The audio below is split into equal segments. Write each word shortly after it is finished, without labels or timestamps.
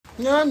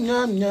Yum,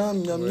 yum,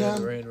 yum, yum, We're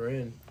yum. in. We're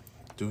in.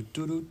 Do,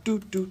 do, do, do,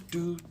 do,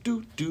 do,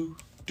 do, do,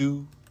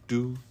 do,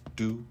 do,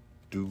 do,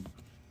 do.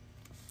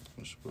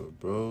 Whisper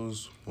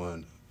Bros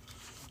 1.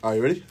 Are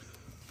you ready?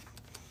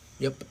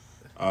 Yep.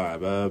 All right,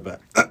 bye.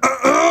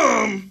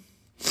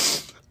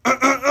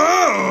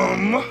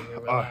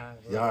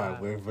 Yeah,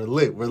 we're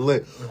lit. We're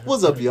lit.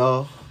 What's up,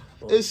 y'all?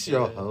 It's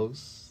your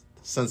host,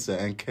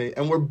 Sensei NK,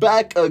 and we're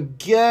back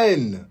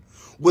again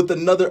with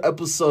another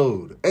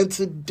episode. And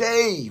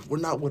today, we're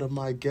not with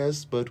my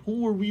guests, but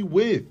who are we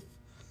with?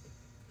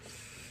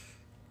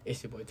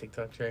 It's your boy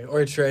TikTok Trey.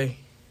 Or Trey.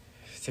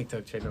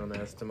 TikTok Trey known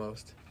as the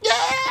most. Yeah!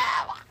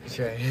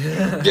 Trey.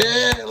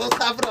 Yeah, let's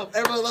clap it up.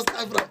 Everybody, let's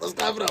clap it up. Let's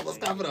clap it up. Let's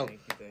clap it up.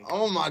 Thank you.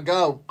 Oh my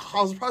God.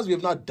 I'm surprised we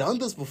have not done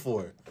this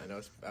before. I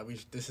know.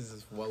 This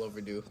is well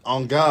overdue.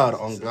 On God.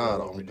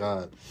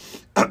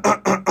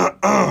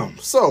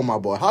 So, my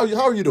boy, how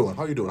are you doing?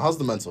 How's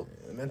the mental?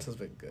 The mental's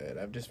been good.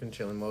 I've just been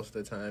chilling most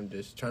of the time,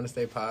 just trying to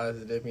stay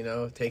positive,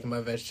 taking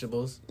my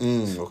vegetables.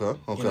 Okay.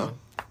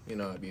 You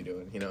know how I be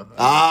doing,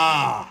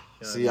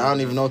 See, I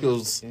don't even know if it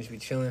was You need to be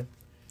chilling.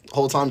 the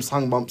whole time just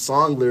talking about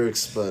song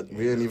lyrics, but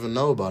we didn't even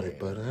know about it.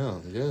 But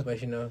yeah. But,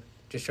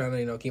 just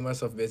trying to, keep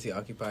myself busy,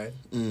 occupied.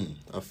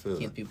 I feel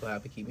Keep it. people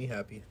happy, keep me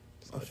happy.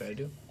 That's what I try to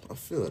do. I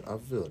feel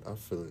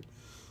it.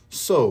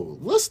 So,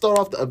 let's start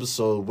off the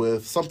episode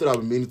with something I've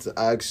been meaning to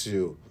ask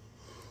you.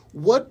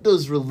 What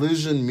does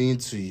religion mean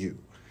to you?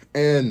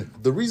 And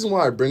the reason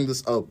why I bring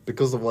this up,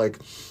 because of,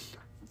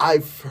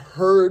 I've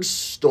heard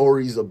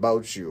stories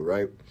about you,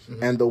 right?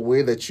 Mm-hmm. And the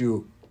way that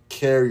you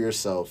carry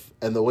yourself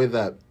and the way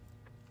that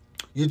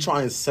you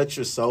try and set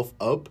yourself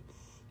up,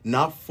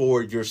 not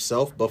for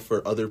yourself, but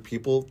for other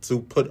people, to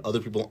put other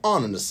people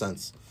on, in a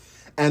sense.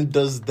 And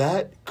does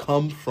that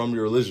come from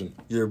your religion,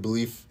 your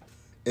belief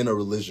in a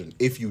religion,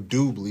 if you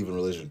do believe in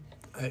religion?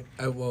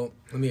 Well,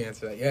 let me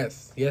answer that.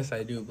 Yes,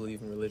 I do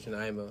believe in religion.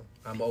 I'm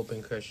an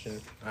open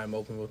Christian. I'm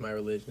open with my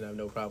religion. I have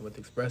no problem with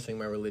expressing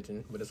my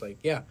religion. But it's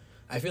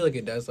I feel like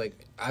it does.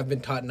 I've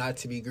been taught not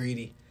to be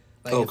greedy.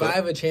 If I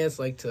have a chance,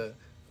 to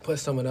put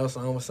someone else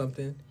on with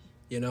something,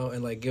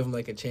 and give them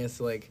a chance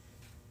to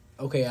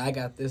okay, I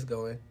got this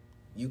going,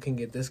 you can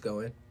get this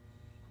going,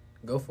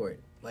 go for it.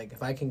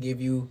 If I can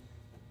give you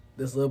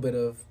this little bit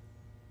of,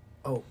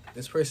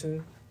 this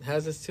person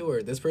has this too,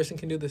 or this person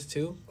can do this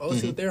too.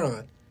 See what they're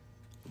on.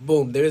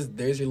 Boom, there's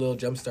your little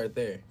jump start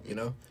there,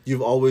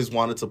 You've always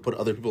wanted to put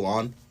other people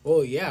on?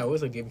 Well, yeah, I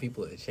always giving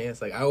people a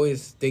chance. I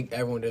always think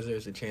everyone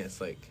deserves a chance,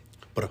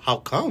 But how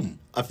come?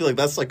 I feel like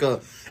that's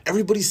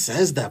everybody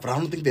says that, but I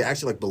don't think they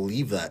actually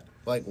believe that.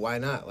 Why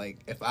not?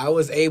 If I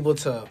was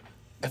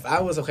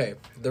okay,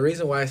 the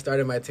reason why I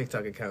started my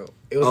TikTok account,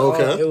 it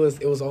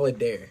was all a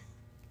dare.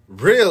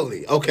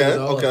 Really? Okay. It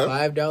was all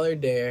a $5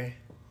 dare.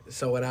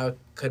 So when I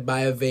could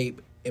buy a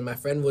vape, and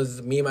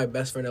me and my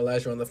best friend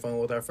Elijah were on the phone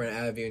with our friend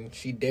Abby, and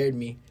she dared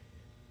me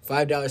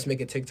 $5 to make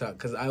a TikTok,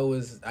 because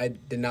I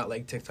did not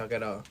like TikTok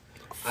at all.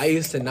 I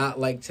used to not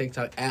like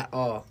TikTok at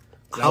all.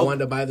 I wanted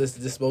to buy this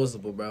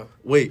disposable, bro.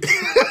 Wait.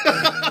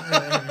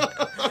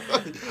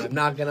 I'm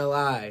not gonna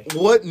lie.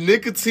 What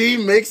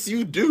nicotine makes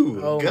you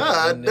do? Oh,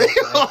 God damn.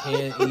 I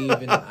can't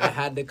even. I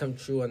had to come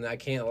true on that. I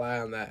can't lie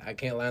on that. I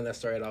can't lie on that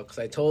story at all. Because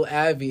I told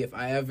Abby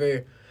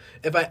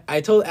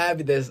I told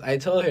Abby this. I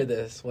told her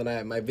this when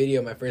my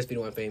first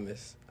video went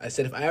famous. I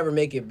said, if I ever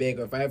make it big,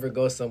 or if I ever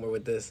go somewhere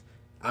with this,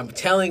 I'm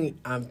telling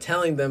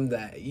them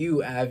that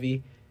you,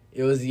 Abby,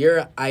 it was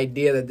your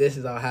idea that this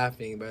is all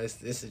happening, but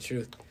it's the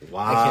truth.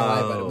 Wow. I can't lie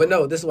about it. But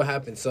no, this is what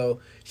happened. So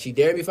she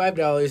dared me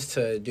 $5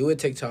 to do a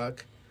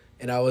TikTok,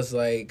 and I was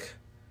like,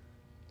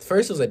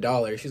 first it was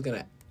 $1. She's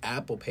gonna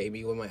Apple Pay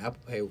me with my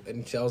Apple Pay,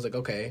 and I was like,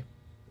 okay,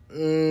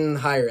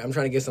 hire it. I'm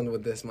trying to get something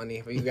with this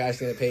money. But you guys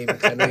gonna pay me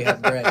because I know you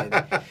have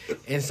bread.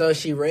 And so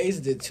she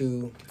raised it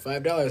to $5,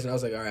 and I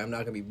was like, all right, I'm not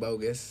gonna be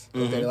bogus.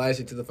 Looked at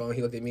Elijah to the phone.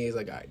 He looked at me. He's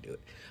like, all right, do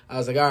it. I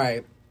was like, all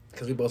right.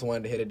 Because we both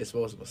wanted to hit a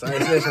disposable. Sorry,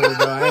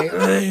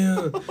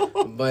 bro.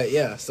 But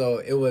yeah, so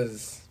it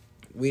was.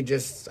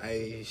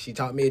 She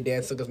taught me a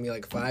dance. Took me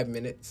 5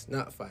 minutes.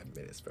 Not 5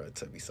 minutes, bro. It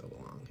took me so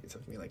long. It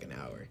took me an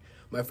hour.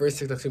 My first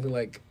TikTok took me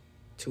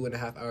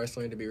 2.5 hours.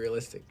 Something to be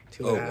realistic.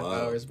 2.5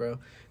 hours, bro.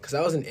 Because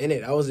I wasn't in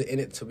it. I wasn't in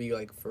it to be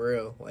for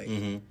real.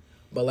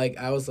 But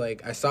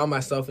I saw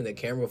myself in the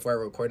camera before I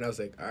recorded. And I was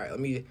like, all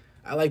right,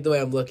 I like the way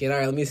I'm looking. All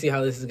right, let me see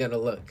how this is going to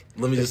look.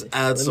 Let me just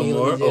add some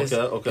more.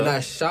 Okay. And I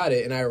shot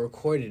it, and I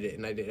recorded it,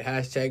 and I did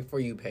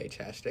 #ForYouPage,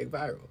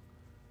 #viral.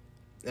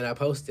 And I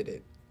posted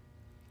it.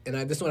 And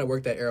this is when I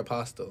worked at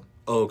Aeropostale.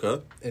 Oh, okay.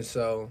 And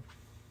so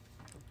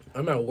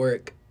I'm at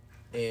work,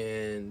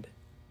 and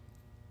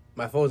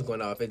my phone's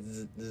going off.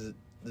 It's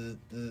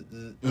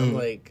I'm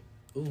like,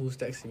 ooh, who's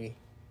texting me?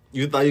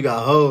 You thought you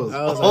got hoes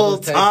the whole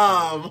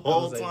time.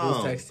 Who's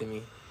texting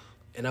me?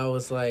 And I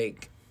was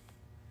like,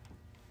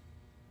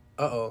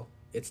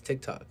 it's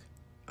TikTok.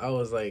 I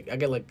was like, I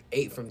get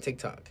 8 from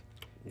TikTok.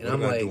 And what I'm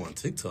did I like, do on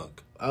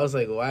TikTok? I was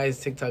like, why is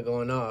TikTok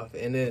going off?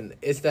 And then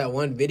it's that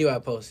one video I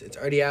posted. It's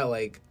already out,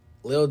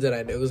 little did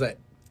I know, it was at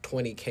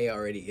 20K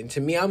already. And to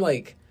me, I'm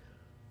like,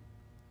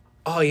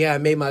 oh yeah, I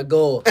made my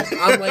goal.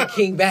 I'm like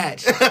King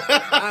Batch.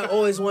 I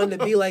always wanted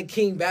to be like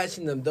King Batch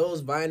and them.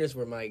 Those Viners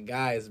were my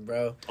guys,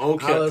 bro.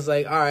 Okay. I was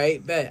like, all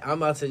right, bet.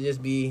 I'm about to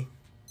just be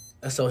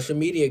a social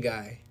media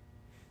guy.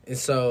 And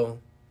so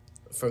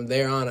from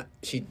there on,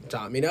 she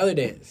taught me another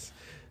dance.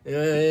 And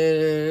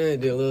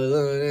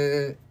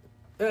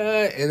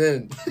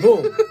then,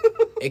 boom,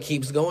 it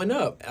keeps going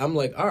up. I'm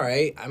like, all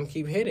right, I'm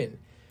keep hitting.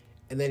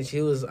 And then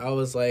I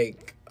was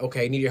like,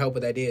 okay, I need your help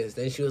with ideas.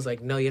 Then she was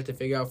like, no, you have to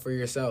figure out for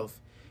yourself.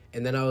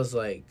 And then I was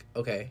like,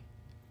 okay,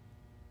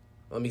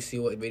 let me see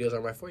what videos are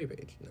on my For You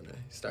page. And then I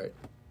start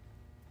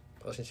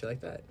posting shit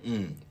like that.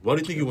 Why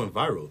do you think you went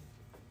viral?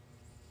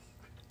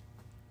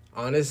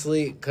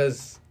 Honestly,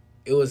 because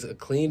it was a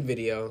clean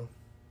video.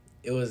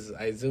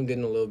 I zoomed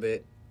in a little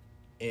bit,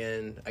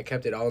 and I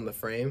kept it all in the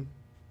frame.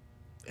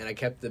 And I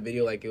kept the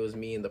video like it was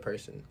me and the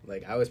person.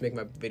 Like, I always make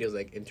my videos,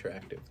 like,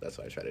 interactive. That's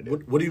what I try to do.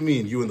 What do you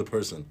mean, you and the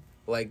person?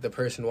 Like, the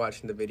person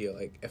watching the video.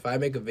 Like, if I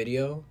make a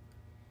video,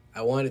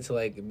 I want it to,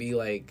 like, be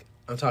like,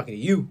 I'm talking to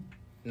you.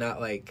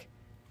 Not like...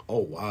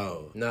 Oh,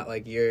 wow. Not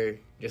like you're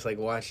just, like,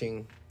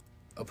 watching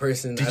a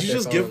person Did you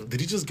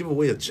just give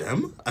away a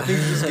gem? I think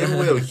you just gave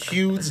away a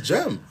huge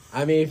gem.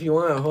 I mean, if you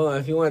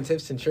want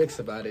tips and tricks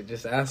about it,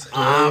 just ask.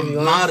 We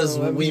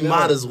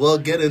might as well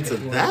get into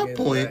that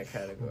point.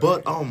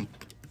 But I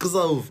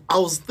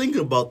was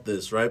thinking about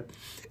this, right?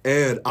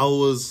 And I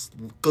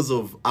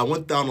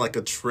went down like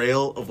a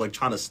trail of like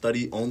trying to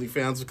study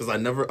OnlyFans because I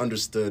never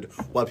understood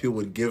why people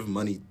would give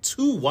money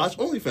to watch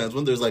OnlyFans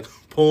when there's like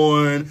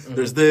porn,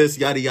 there's this,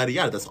 yada, yada,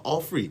 yada. That's all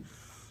free.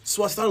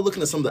 So I started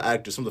looking at some of the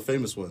actors, some of the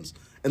famous ones.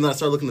 And then I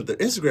started looking at their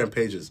Instagram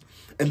pages.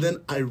 And then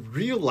I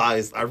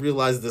realized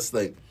this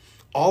thing.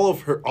 All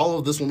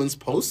of this woman's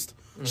posts,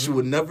 she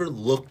would never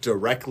look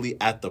directly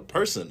at the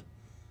person.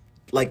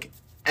 Like,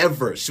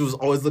 ever. She was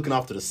always looking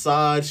off to the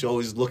side. She was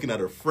always looking at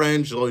her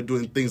friend. She was always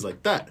doing things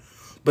like that.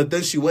 But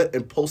then she went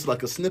and posted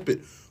like a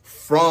snippet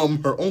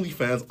from her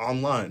OnlyFans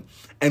online.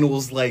 And it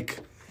was like,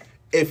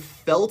 it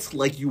felt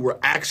like you were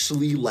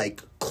actually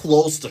like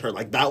close to her.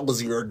 Like that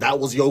was your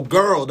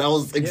girl. That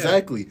was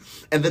exactly. Yeah.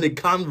 And then it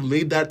kind of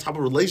made that type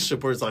of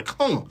relationship where it's like,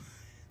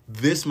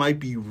 this might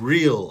be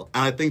real.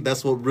 And I think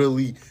that's what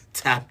really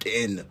tapped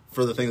in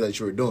for the thing that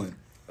you were doing.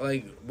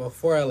 Like,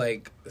 before I,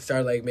 like,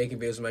 started, like, making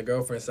videos with my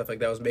girlfriend and stuff like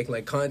that, I was making,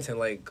 like, content,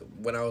 like,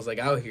 when I was, like,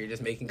 out here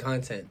just making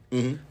content.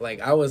 Mm-hmm.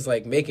 Like, I was,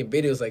 like, making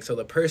videos, like, so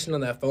the person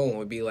on that phone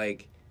would be,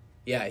 like,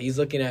 yeah, he's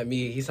looking at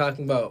me. He's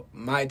talking about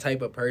my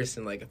type of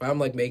person. Like, if I'm,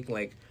 like, making,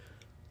 like,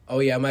 oh,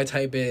 yeah, my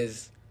type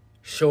is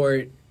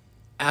short,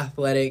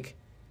 athletic,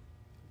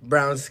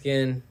 brown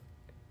skin,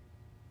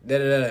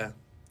 da-da-da-da.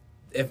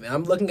 If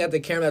I'm looking at the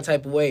camera that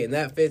type of way and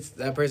that fits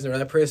that person, or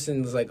that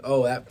person is like,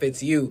 oh, that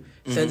fits you,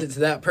 sends it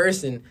to that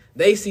person,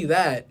 they see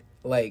that,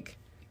 like...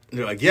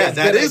 You're like, yeah,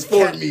 that is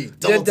for me.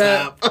 Double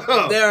tap.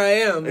 There I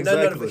am.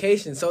 Exactly. No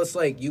notification. So it's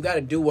like, you got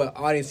to do what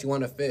audience you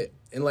want to fit.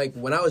 And like,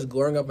 when I was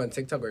blowing up on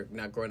TikTok,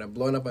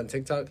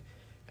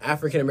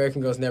 African-American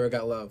girls never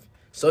got love.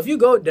 So if you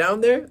go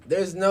down there,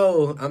 there's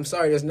no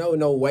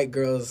white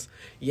girls,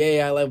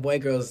 yeah, I love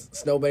white girls,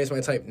 Snowbunny's my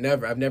type.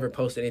 Never. I've never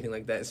posted anything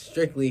like that. It's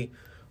strictly...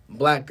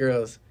 black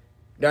girls,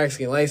 dark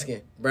skin, light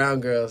skin, brown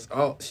girls,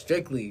 all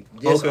strictly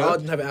just all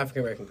type of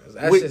African American girls.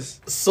 That's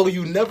so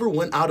you never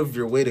went out of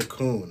your way to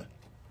coon.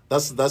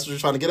 That's what you're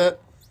trying to get at?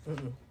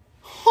 Mm-mm.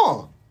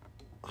 Huh.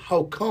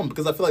 How come?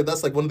 Because I feel like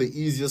that's like one of the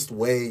easiest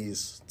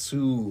ways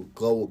to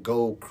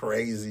go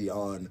crazy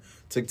on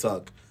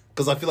TikTok.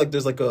 Because I feel like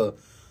there's like a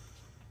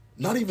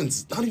not even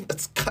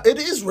it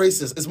is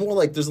racist. It's more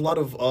like there's a lot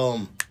of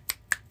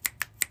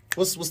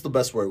what's the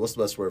best word? What's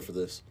the best word for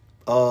this?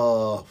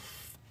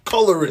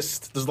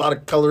 Colorist. There's a lot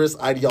of colorist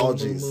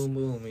ideologies. Boom,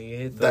 boom, boom. You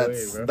hit the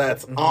that's way, bro.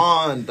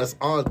 That's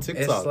on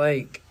TikTok. It's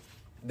like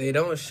they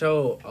don't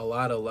show a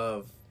lot of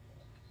love.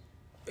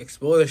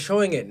 Well, they're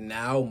showing it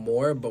now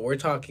more, but we're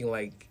talking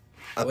like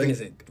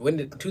when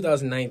did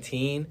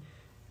 2019,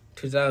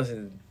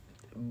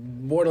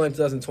 borderline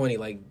 2020?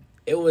 Like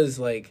it was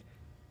like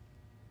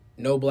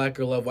no black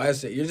girl love. Why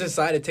is it? You're just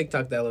side of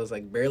TikTok that was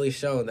like barely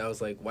shown. That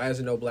was like, why is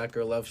there no black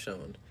girl love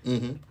shown?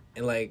 Mm-hmm.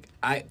 And, like,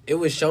 it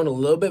was shown a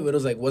little bit, but it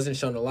was, like, wasn't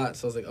shown a lot.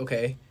 So I was like,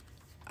 okay,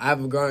 I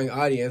have a growing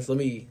audience. Let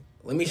me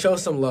show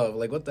some love.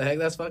 Like, what the heck?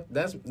 That's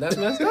messed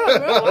up,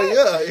 bro.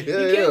 You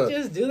can't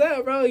just do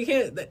that, bro. You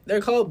can't. They're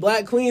called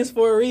black queens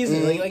for a reason.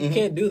 Mm-hmm. Like, you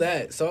can't do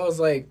that. So I was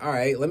like, all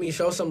right, let me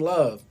show some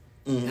love.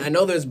 Mm-hmm. And I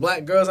know there's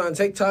black girls on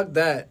TikTok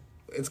that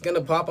it's going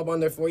to pop up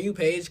on their For You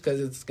page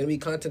because it's going to be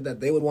content that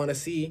they would want to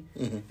see.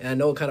 Mm-hmm. And I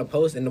know what kind of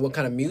post and what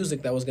kind of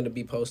music that was going to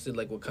be posted,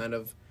 like, what kind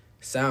of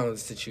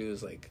sounds to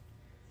choose, like.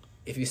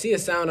 If you see a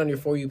sound on your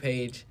For You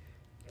page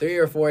 3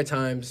 or 4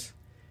 times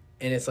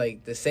and it's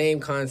like the same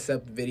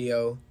concept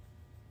video,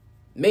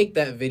 make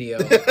that video,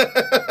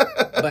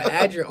 but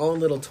add your own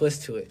little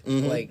twist to it.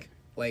 Mm-hmm. Like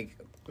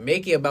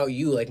make it about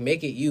you. Like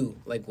make it you.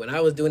 Like when I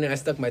was doing it, I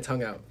stuck my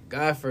tongue out.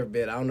 God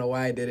forbid. I don't know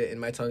why I did it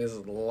and my tongue is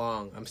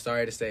long. I'm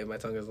sorry to say my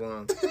tongue is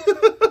long.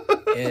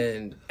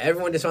 And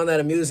everyone just found that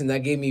amusing.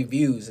 That gave me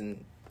views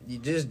and you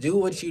just do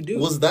what you do.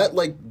 Was that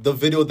like the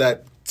video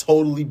that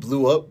totally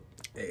blew up?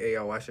 Hey,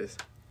 y'all, watch this.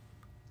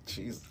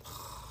 Jeez.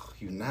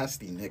 You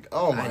nasty Nick.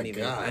 Oh my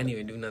God. I didn't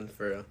even do nothing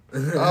for real.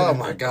 Oh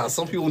my God.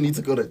 Some people need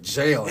to go to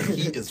jail, and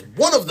he is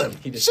one of them.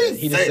 He just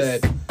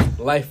said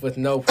life with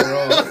no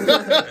parole.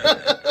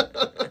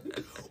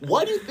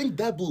 Why do you think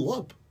that blew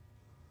up?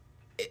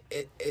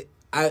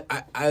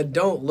 I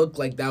don't look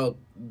like that would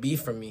be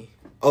for me.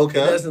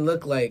 Okay. It doesn't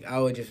look like I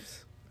would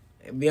just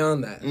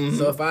beyond that. Mm-hmm.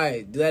 So if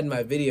I do that in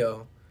my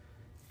video,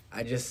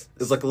 it's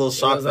like a little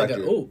shock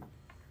factor. Oh,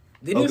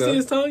 did you see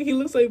his tongue? He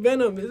looks like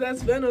Venom.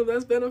 That's Venom.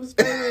 That's Venom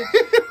Spider-Man.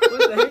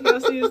 What the heck? Y'all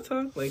see his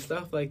tongue? Like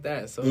stuff like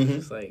that. So it's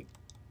just like,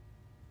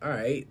 all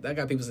right, that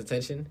got people's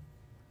attention.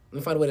 Let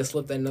me find a way to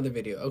slip that in another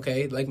video.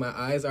 Okay, like my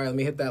eyes. All right, let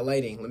me hit that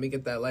lighting. Let me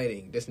get that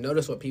lighting. Just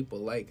notice what people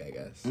like, I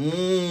guess.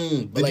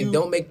 But like,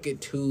 don't make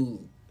it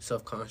too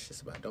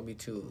self-conscious about it. Don't be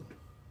too,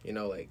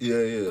 like.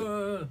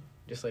 Yeah.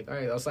 Just like, all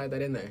right, I'll slide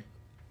that in there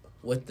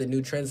with the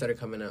new trends that are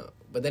coming out.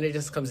 But then it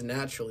just comes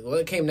naturally. Well,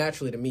 it came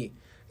naturally to me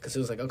because it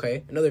was like,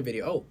 okay, another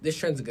video. Oh, this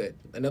trend's good.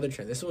 Another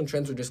trend. This is when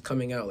trends were just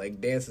coming out, like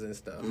dances and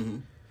stuff.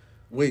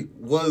 Wait,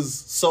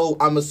 so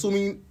I'm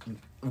assuming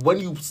when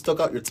you stuck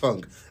out your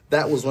tongue,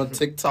 that was when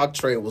TikTok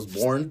trend was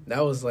born?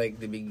 That was like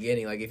the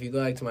beginning. Like if you go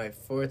like to my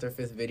 4th or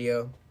 5th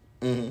video,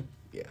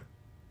 yeah.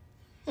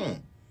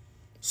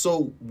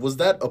 So was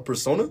that a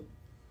persona?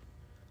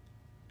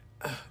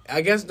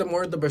 I guess the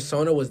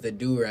persona was the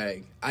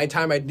do-rag. I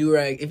tie my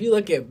do-rag. If you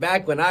look at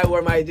back when I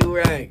wore my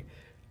do-rag,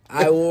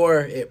 I wore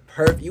it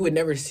perfect. You would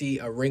never see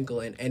a wrinkle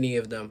in any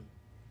of them.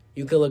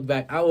 You could look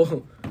back. I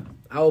will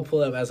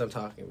pull up as I'm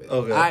talking. But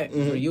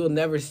Okay. You will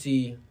never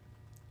see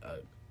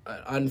an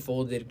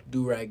unfolded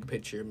do-rag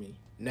picture of me.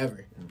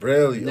 Never.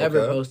 Really?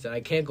 Never posted. I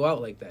can't go out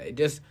like that. It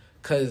just,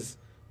 because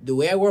the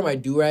way I wore my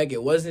do-rag,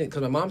 it wasn't,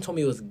 because my mom told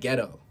me it was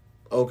ghetto.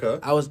 Okay.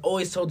 I was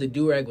always told the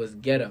do-rag was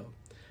ghetto.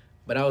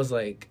 But I was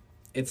like,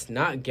 it's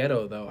not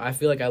ghetto, though. I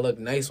feel like I look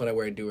nice when I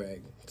wear a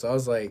do-rag. So I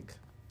was like,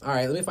 all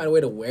right, let me find a way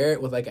to wear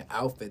it with, like, an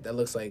outfit that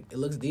looks like, it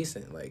looks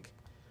decent. Like,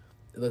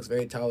 it looks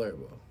very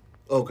tolerable.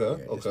 Okay,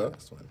 Here, okay.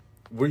 This one.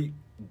 Were you...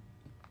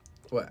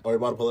 What? Are you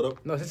about to pull it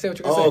up? No, just say what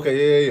you're going to say.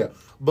 Okay, yeah.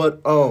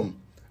 But,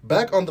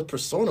 back on the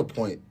persona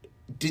point,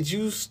 did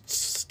you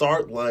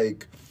start,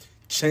 like,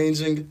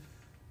 changing...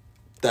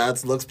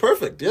 That looks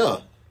perfect, yeah.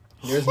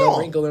 There's no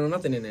wrinkle or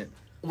nothing in it.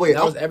 Wait,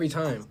 that was every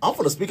time. I'm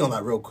going to speak on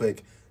that real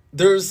quick.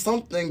 There's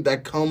something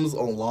that comes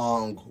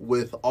along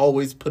with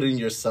always making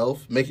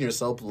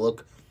yourself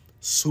look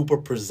super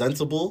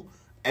presentable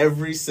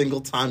every single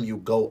time you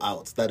go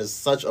out. That is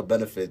such a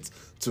benefit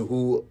to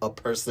who a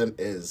person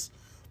is.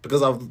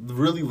 Because I've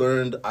really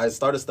learned, I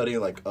started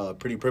studying like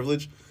pretty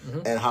privilege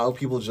and how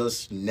people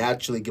just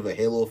naturally give a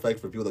halo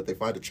effect for people that they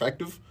find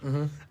attractive.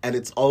 And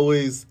it's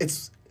always,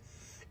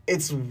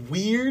 it's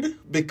weird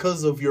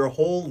because of your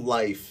whole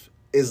life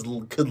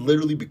could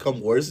literally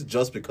become worse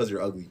just because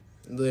you're ugly.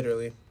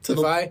 Literally.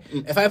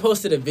 If I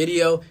posted a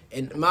video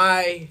and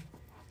I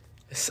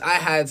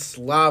had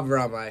slobber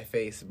on my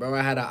face, bro.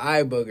 I had an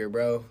eye booger,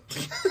 bro.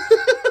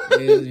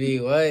 It would be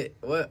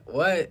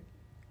what?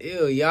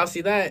 Ew, y'all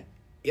see that?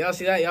 Y'all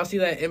see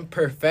that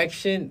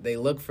imperfection? They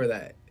look for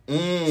that.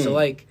 So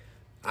like,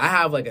 I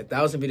have like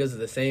 1,000 videos of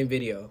the same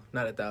video.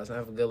 Not 1,000. I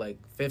have a good like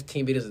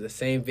 15 videos of the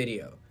same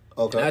video.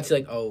 Okay. And I'd say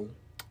like, oh,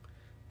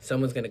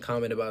 someone's gonna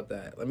comment about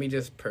that. Let me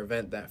just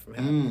prevent that from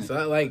happening. So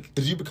I like.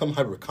 Did you become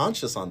hyper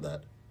conscious on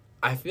that?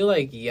 I feel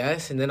like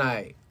yes, and then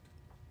I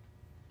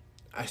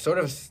sort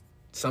of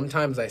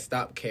sometimes I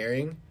stop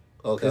caring.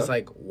 Okay. It's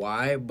like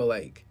why, but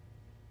like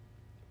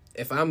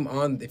if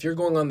you're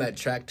going on that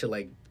track to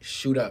like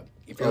shoot up,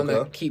 if you're on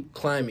that keep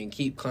climbing.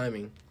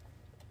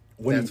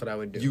 That's what I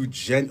would do.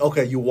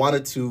 You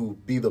wanted to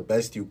be the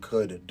best you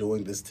could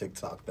doing this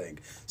TikTok thing.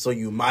 So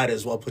you might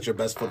as well put your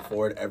best foot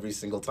forward every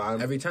single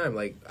time. Every time.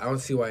 Like, I don't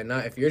see why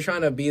not. If you're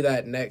trying to be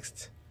that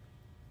next,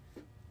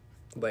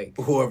 like...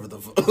 Whoever the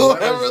TikToker.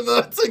 Whoever's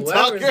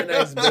the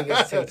next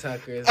biggest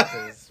TikToker is,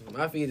 because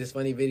my feed is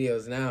funny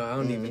videos now. I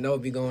don't even know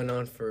what be going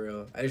on for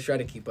real. I just try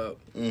to keep up.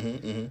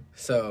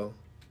 So,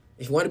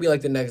 if you want to be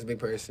like the next big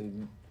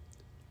person,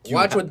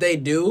 watch what they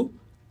do.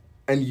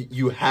 And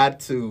you had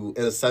to,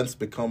 in a sense,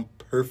 become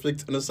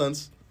perfect, in a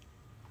sense?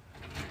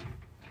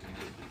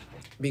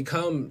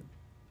 Become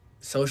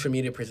social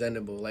media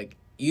presentable. Like,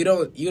 you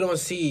don't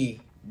see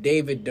not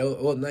David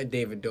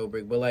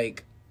Dobrik, but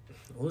like,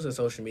 who's a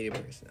social media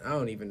person? I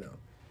don't even know.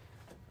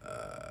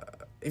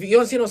 If you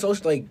don't see no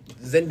social, like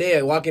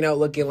Zendaya walking out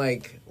looking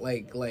like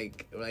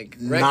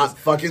not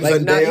fucking like,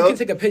 Zendaya. You can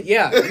take a picture,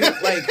 yeah,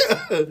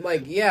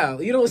 like yeah.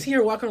 You don't see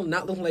her walking around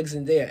not looking like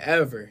Zendaya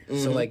ever.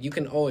 So like, you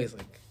can always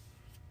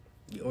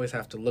you always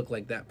have to look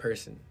like that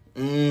person.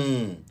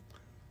 Yeah.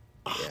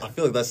 I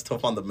feel like that's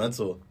tough on the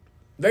mental.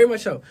 Very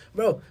much so.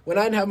 Bro, when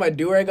I didn't have my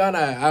do-rag on,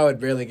 I would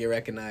barely get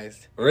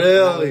recognized.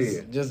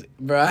 Really?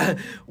 Bro,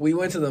 we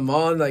went to the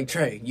mall and like,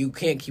 Trey, we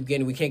can't keep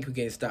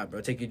getting stopped, bro.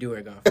 Take your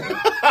do-rag off.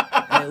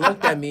 And they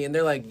looked at me and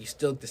they're like, you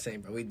still look the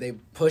same, bro. They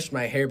pushed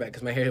my hair back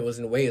because my hair was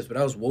in waves, but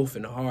I was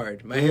wolfing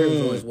hard. My hair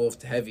was always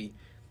wolfed heavy.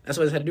 That's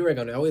why I just had a do-rag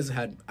on. I always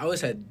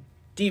had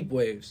deep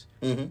waves.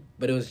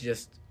 But it was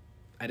just,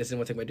 I just didn't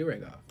want to take my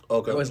do-rag off.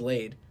 Okay. I was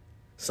laid.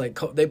 So like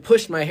they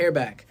pushed my hair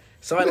back.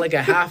 So I had like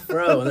a half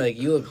fro. And they're like,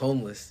 you look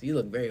homeless. You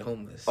look very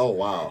homeless. Oh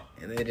wow.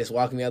 And they just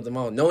walked me out the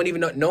mall. No one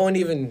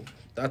even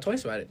thought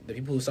twice about it. The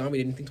people who saw me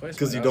didn't think twice about it.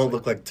 Because you don't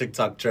look like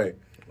TikTok Trey.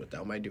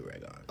 Without my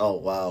do-rag on. Oh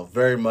wow,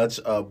 very much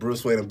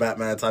Bruce Wayne and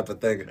Batman type of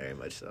thing. Very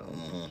much so.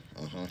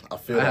 I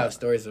feel. I have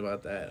stories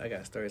about that. I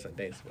got stories on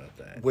dates about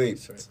that. Wait,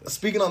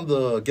 speaking on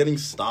the getting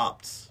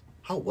stopped,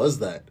 how was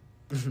that?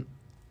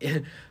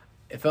 It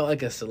felt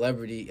like a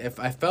celebrity.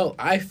 I felt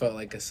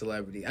like a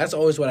celebrity. That's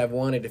always what I've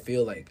wanted to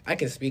feel like. I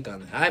can speak on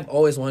that. I've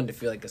always wanted to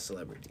feel like a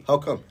celebrity. How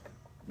come?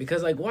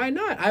 Because like, why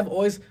not? I've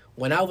always,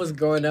 when I was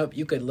growing up,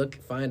 you could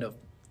find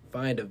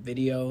a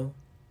video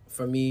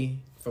for me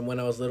from when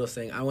I was little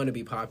saying I want to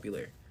be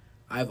popular.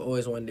 I've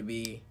always wanted to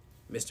be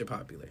Mr.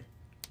 Popular.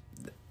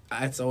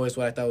 That's always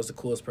what I thought was the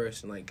coolest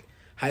person. Like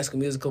High School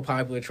Musical,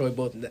 Popular, Troy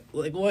Bolton.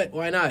 Like what?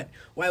 Why not?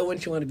 Why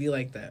wouldn't you want to be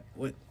like that?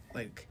 What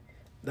like?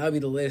 That would be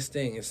the latest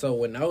thing. And so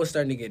when I was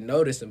starting to get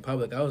noticed in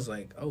public, I was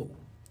like, oh,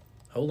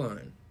 hold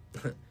on.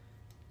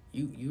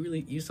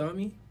 you saw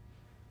me?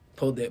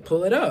 Pull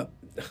it up.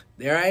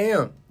 There I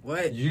am.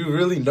 What? You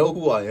really know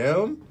who I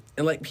am?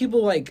 And like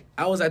people like,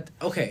 I was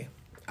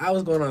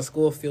going on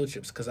school field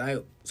trips because I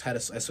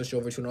switched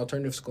over to an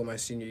alternative school my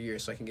senior year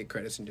so I can get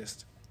credits and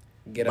just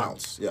get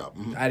bounce. out. Yeah.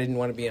 Mm-hmm. I didn't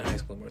want to be in high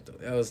school anymore.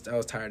 I was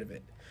tired of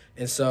it.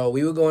 And so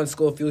we would go on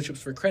school field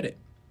trips for credit.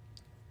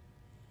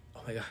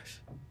 Oh my gosh.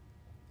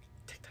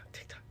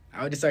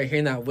 I would just start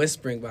hearing that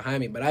whispering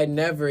behind me, but I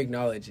never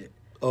acknowledge it.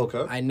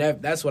 Okay.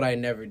 That's what I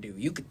never do.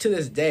 To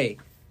this day,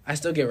 I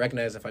still get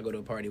recognized if I go to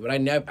a party, but I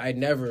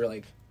never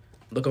like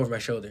look over my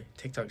shoulder.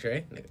 TikTok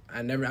Trey?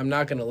 I'm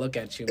not gonna look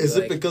at you. Is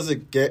it because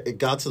it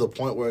got to the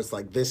point where it's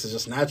like this is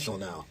just natural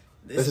now?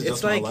 This is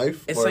just like, my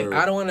life. It's like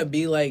I don't want to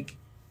be like,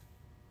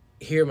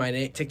 hear my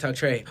name, TikTok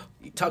Trey.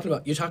 You're talking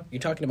about me? You're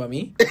talking about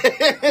me?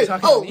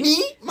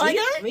 Me? My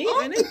guy? Me?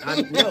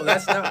 No,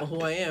 that's not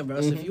who I am,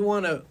 bro. So if you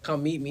want to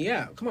come meet me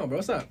out, come on, bro.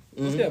 What's up?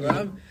 What's good,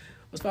 bro?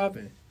 What's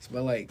popping?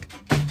 But like,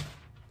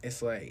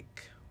 it's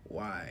like,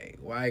 why?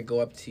 Why go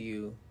up to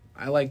you?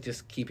 I like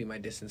just keeping my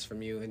distance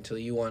from you until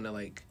you want to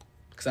like,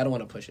 because I don't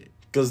want to push it.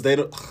 Because they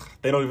don't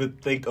even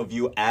think of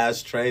you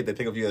as Trey. They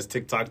think of you as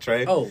TikTok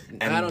Trey. Oh,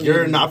 and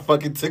you're not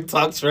fucking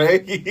TikTok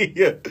Trey.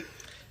 Yeah.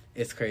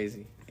 It's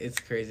crazy.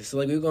 So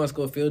like we would go on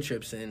school field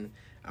trips and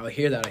I would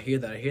hear that,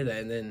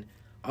 and then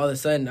all of a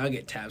sudden I'll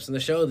get taps on the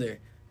shoulder.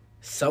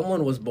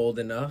 Someone was bold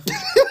enough.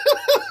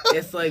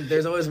 It's like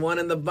there's always one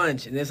in the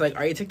bunch, and it's like,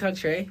 are you TikTok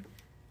Trey?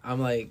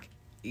 I'm like,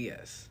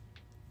 yes.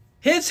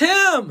 It's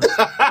him.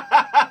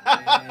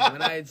 And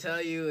when I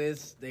tell you,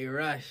 they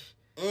rush.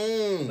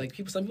 Like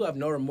some people have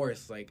no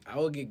remorse. Like I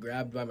will get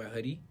grabbed by my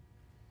hoodie,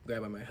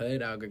 grabbed by my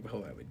hood. I'll grab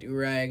my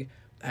do-rag.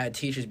 I had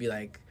teachers be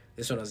like,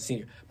 this one I was a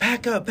senior,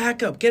 back up,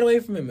 get away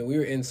from him. And we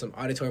were in some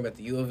auditorium at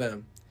the U of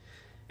M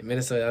in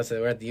Minnesota. I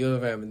said, we're at the U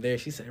of M, and there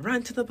she said,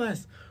 run to the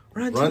bus.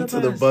 Run to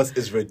the bus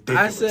is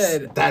ridiculous. I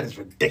said, that is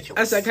ridiculous.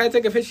 I said, can I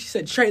take a picture? She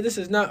said, Trey, this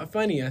is not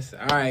funny. I said,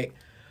 all right,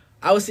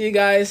 I will see you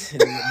guys.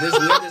 And we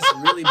had this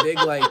really big,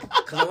 like,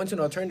 because I went to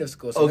an alternative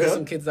school, so there's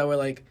some kids that were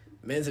like,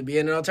 meant to be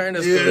in an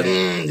alternative school. So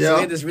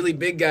we had this really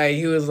big guy.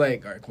 He was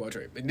like, all right, come on,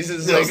 Trey. And this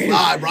is like,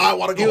 bro, I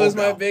want to go. He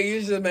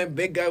was just my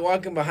big guy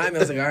walking behind me. I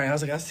was like, all right. I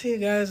was like, I'll see you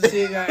guys.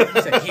 He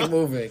said, keep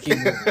moving.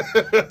 And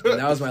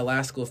that was my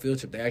last school field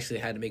trip. They actually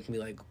had to make me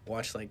like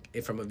watch like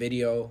it from a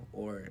video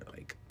or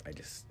like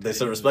They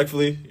said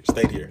respectfully, you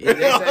stayed here. Yeah,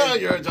 they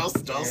said, you're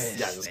just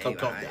come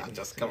around.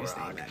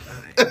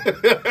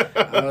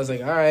 I was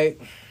like, all right,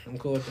 I'm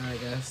cool with that. I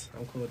guess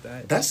I'm cool with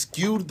that. That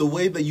skewed the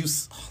way that you.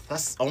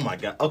 That's oh my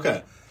god.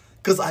 Okay.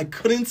 Because I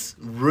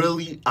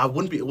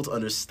wouldn't be able to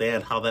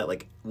understand how that,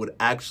 like, would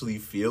actually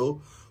feel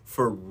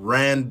for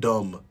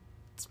random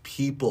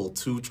people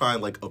to try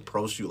and, like,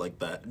 approach you like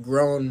that.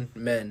 Grown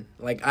men.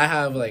 Like, I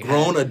have, like...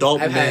 Adult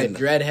men. I've had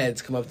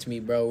dreadheads come up to me,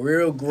 bro.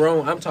 Real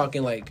grown... I'm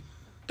talking, like,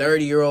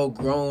 30-year-old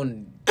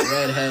grown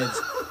dreadheads.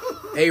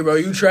 Hey, bro,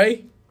 you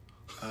Trey?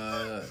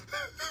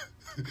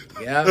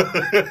 Yeah.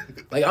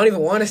 Like, I don't even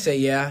want to say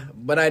yeah,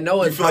 but I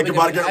know it's... You feel like you're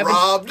about to get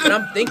robbed? And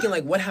I'm thinking,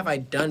 like, what have I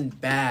done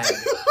bad?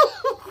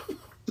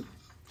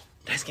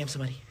 Did I scam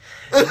somebody?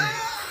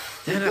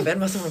 Did I bet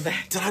about someone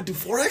back? Did I do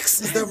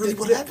Forex? Is that really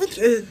what happened?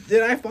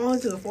 Did I fall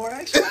into the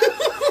Forex?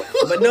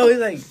 But no, he's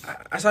like,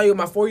 I saw you on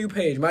my For You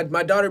page.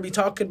 My daughter be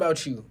talking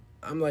about you.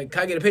 I'm like,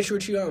 can I get a picture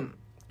with you?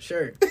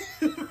 Sure.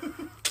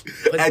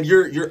 And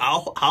you're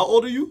how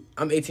old are you?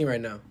 I'm 18 right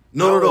now.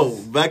 No.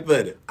 Back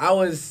then. I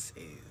was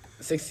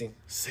 16.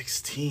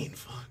 16,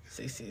 fuck.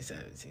 16,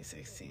 17,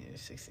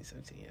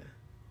 yeah.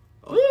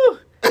 Oh. Woo!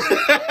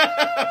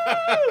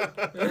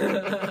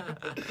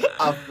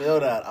 I feel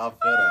that.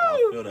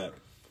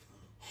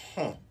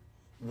 Huh.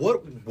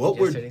 What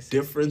were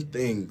different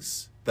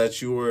things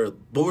that you were...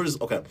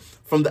 Okay,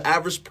 from the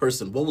average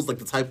person, what was, like,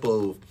 the type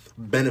of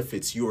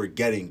benefits you were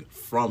getting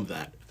from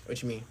that?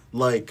 What you mean?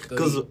 Like,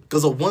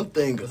 because of one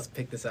thing... Let's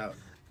pick this out.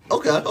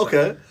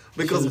 Okay.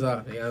 Because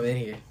I'm in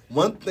here.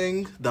 One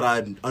thing that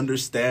I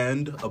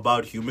understand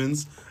about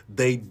humans,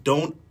 they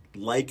don't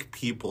like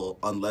people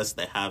unless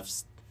they have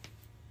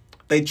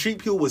they treat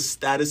people with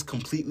status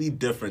completely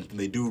different than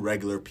they do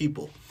regular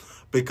people.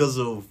 Because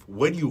of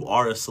when you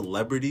are a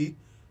celebrity,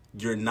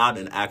 you're not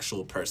an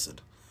actual person.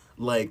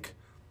 Like,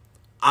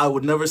 I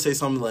would never say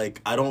something like,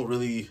 I don't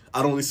really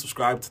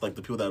subscribe to, like,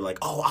 the people that are like,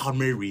 oh, I'll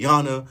marry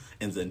Rihanna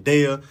and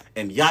Zendaya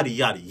and yada,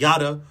 yada,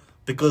 yada,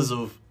 because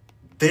of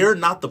they're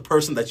not the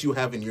person that you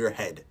have in your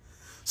head.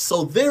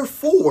 So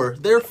therefore,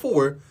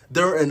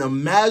 they're an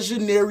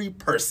imaginary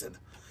person.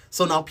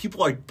 So now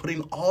people are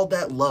putting all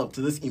that love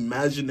to this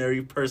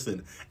imaginary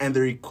person, and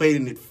they're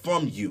equating it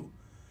from you.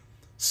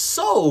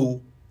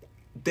 So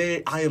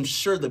I am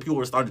sure that people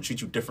are starting to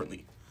treat you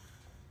differently.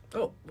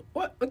 Oh,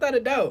 what? Without a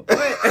doubt.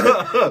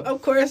 What?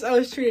 Of course, I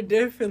was treated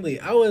differently.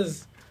 I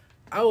was.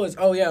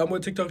 Oh yeah, I'm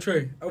with TikTok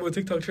Trey.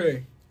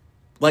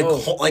 Like,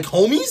 Oh. like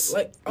homies,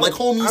 like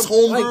homies,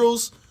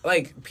 homegirls.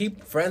 Like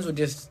friends would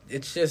just.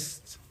 It's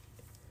just.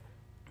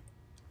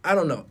 I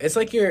don't know. It's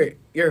like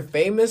you're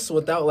famous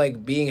without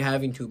like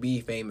having to be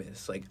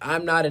famous. Like I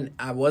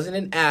wasn't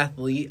an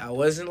athlete. I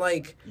wasn't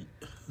like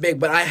big,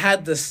 but I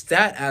had the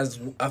stat as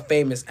a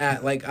famous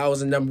like I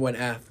was a number 1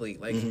 athlete.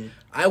 Like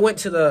I went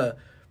to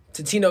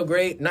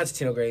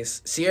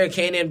Sierra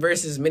Canyon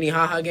versus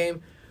Minnehaha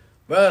game.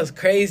 Bro, it was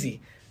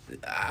crazy.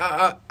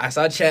 I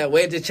saw Chet,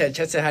 waved to Chet.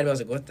 Chet said hi to me. I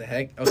was like, what the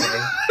heck?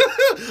 Okay.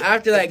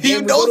 After that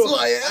game,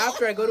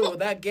 after I go to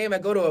that game, I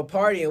go to a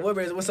party and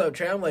Woodbury's, what's up,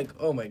 Trey? I'm like,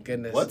 oh my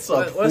goodness. What's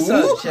up,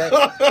 Chet?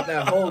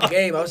 That whole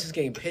game, I was just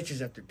getting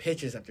pictures after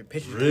pictures after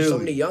pictures. Really? There's so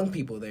many young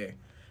people there.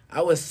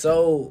 It was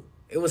so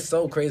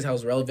crazy how it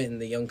was relevant in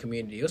the young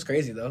community. It was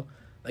crazy though.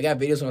 Like I got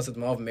videos when I was with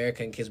the Mall of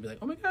America and kids be like,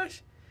 oh my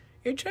gosh,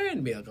 you're Trey,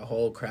 and be like a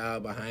whole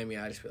crowd behind me.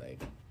 I just be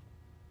like,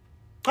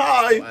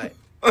 Hi.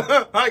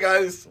 Hi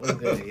guys. What's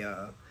good,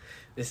 y'all?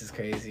 This is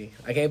crazy.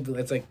 I can't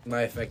believe it's like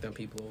my effect on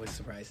people always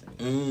surprising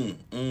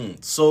me.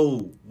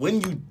 So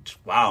when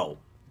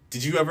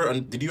did you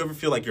ever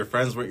feel like your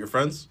friends weren't your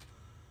friends?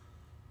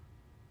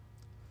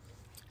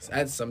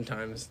 That's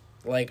sometimes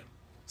like.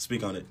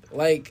 Speak on it.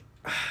 Like,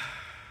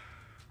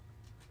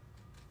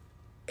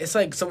 it's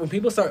like some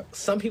people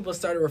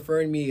started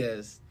referring to me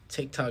as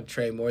TikTok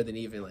Trey more than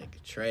even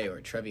like Trey or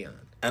Trevion.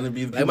 And it'd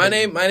be like my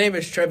name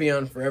is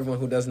Trevion for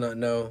everyone who does not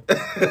know.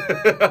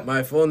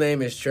 My full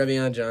name is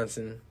Trevion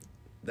Johnson.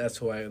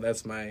 That's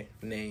my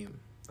name.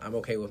 I'm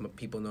okay with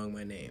people knowing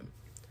my name.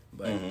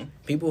 But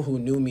people who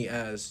knew me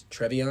as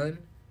Trevion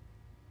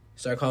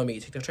started calling me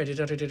TikTok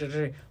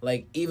Trey.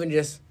 Like, even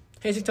just,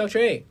 hey, TikTok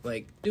Trey.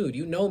 Like, dude,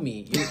 you know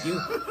me.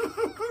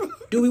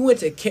 Dude,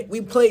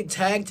 we played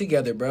tag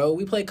together, bro.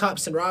 We played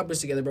cops and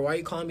robbers together, bro. Why are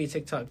you calling me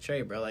TikTok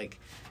Trey, bro? Like,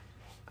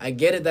 I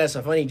get it. That's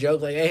a funny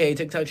joke. Like, hey,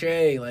 TikTok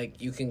Trey. Like,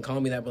 you can call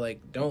me that, but,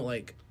 like, don't,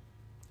 like,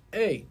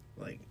 hey.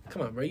 Like,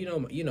 come on, bro.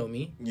 You know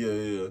me.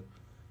 Yeah.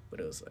 But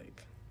it was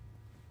like,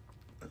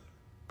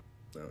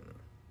 I don't know.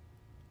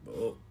 But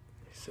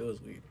it still was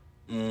weird.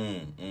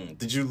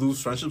 Did you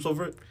lose friendships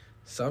over it?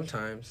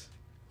 Sometimes.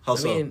 How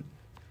so? I mean,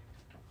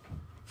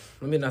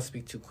 let me not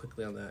speak too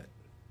quickly on that.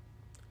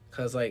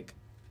 Because, like,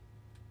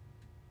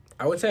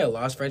 I would say I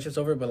lost friendships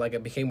over it, but, like, I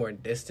became more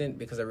distant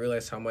because I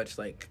realized how much,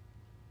 like,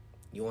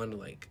 you want to,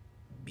 like,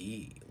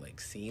 be,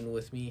 like, seen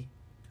with me,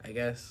 I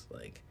guess.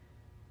 Like,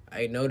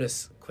 I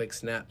notice quick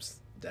snaps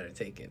that are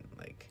taken.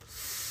 Like,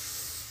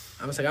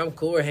 I'm just like, I'm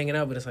cool, we're hanging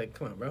out, but it's like,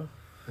 come on, bro.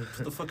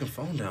 Put the fucking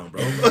phone down,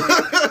 bro.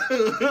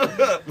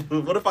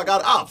 What if I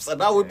got ops and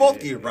now we're both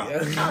getting robbed?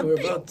 Yeah, we're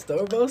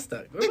both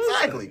stuck.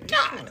 Exactly.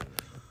 God.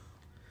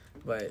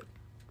 But,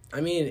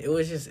 I mean,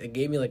 it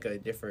gave me, like, a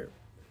different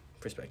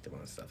perspective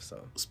on stuff, so.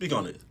 Speak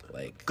on it.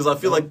 Like, because I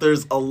feel like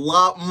there's a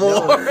lot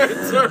more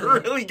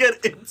to really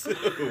get into.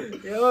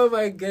 Oh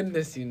my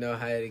goodness, you know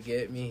how to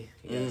get me.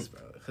 Yes,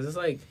 bro. Because it's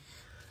like,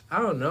 I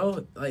don't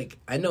know. Like,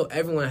 I know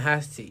everyone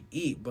has to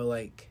eat, but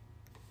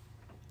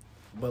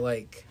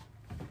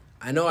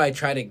I know I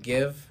try to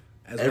give.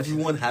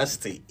 Everyone has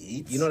to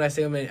eat? You know what I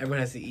say when everyone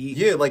has to eat?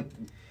 Yeah, like.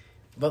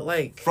 But,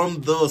 like.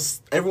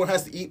 Everyone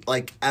has to eat,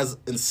 like, as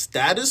in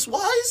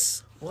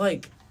status-wise?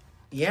 Like,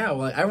 yeah,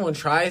 well, everyone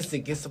tries to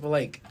get stuff, but,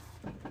 like,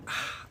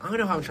 I don't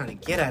know how I'm trying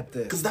to get at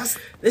this. Because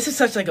this is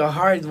such, like, a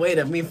hard way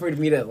for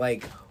me to,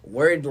 like,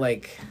 word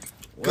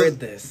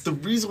this. The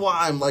reason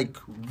why I'm, like,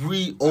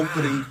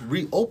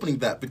 reopening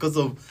that, because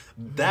of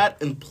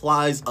that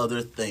implies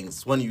other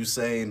things when you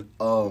saying,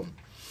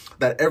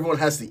 that everyone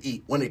has to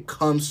eat when it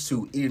comes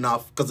to eating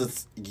off, because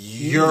it's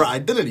your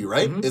identity,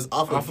 right? It's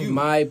off of you. Of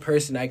my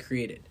person I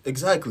created.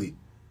 Exactly.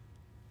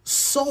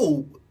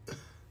 So,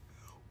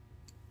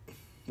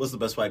 what's the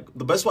best way?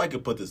 The best way I can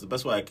put this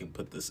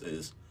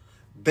is,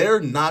 they're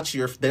not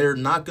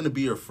going to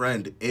be your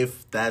friend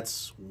if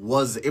that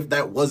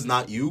was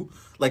not you.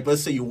 Like,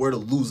 let's say you were to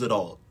lose it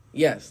all.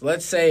 Yes.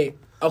 Let's say.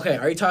 Okay.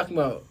 Are you talking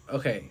about?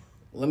 Okay.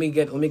 Let me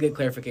get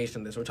clarification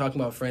on this. We're talking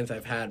about friends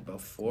I've had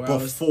before.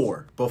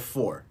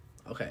 Before.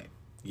 Okay.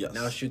 Yes.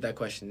 Now shoot that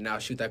question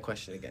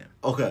again.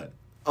 Okay.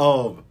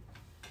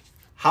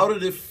 How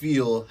did it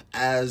feel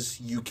as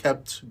you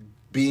kept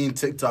being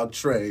TikTok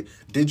Trey?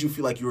 Did you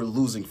feel like you were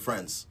losing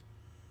friends?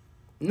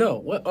 No.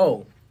 What?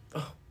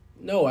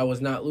 No, I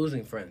was not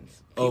losing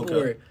friends.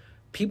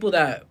 People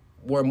that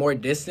were more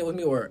distant with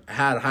me or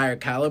had a higher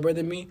caliber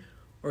than me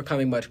were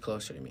coming much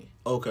closer to me.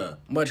 Okay.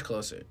 Much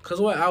closer.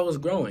 Because what? I was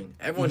growing.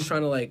 Everyone's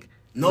trying to, like...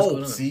 what's going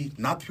No, on? see,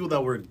 not people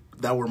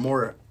that were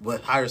more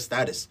with higher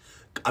status.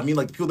 I mean,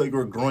 like people that you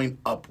were growing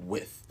up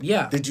with.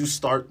 Yeah. Did you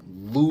start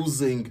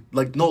losing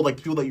like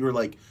people that you were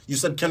like you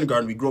said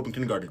kindergarten? We grew up in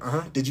kindergarten.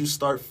 Did you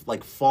start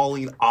like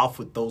falling off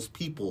with those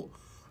people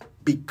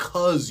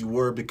because you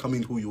were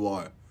becoming who you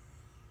are?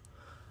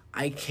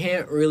 I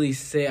can't really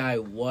say I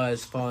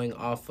was falling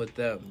off with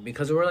them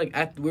because we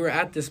were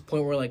at this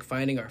point where like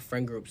finding our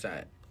friend groups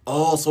at.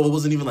 Oh, so it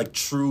wasn't even like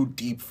true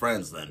deep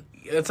friends then.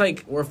 It's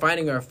like we're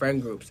finding our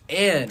friend groups.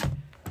 And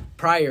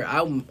prior,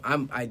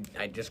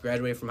 I just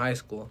graduated from high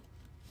school,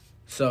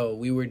 so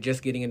we were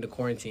just getting into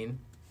quarantine.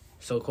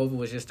 So COVID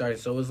was just starting.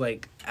 So it was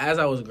like as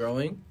I was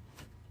growing,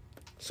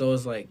 so it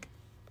was like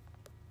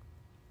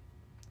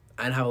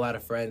I didn't have a lot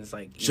of friends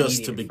like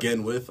Just to immediate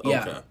begin with?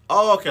 Yeah. Okay.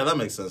 Oh, okay, that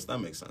makes sense. That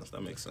makes sense.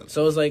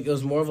 So it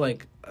was more of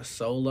like a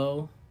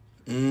solo,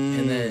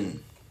 and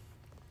then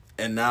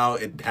And now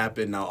it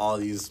happened. Now all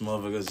these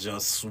motherfuckers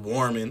just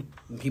swarming.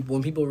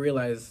 when people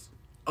realize,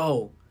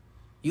 oh,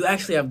 you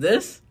actually have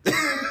this? Yeah.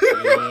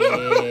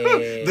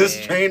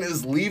 This train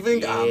is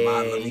leaving. Ah,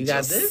 man, let me You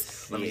got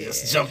this? Let me Yeah.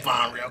 just jump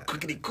on real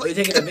quickly. Are you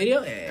taking a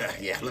video? Yeah.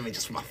 Yeah, let me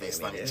just my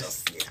face. Let me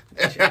just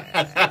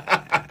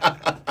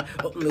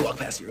Oh, let me walk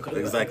past you real quick.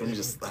 exactly. Let me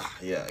just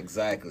yeah,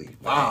 exactly.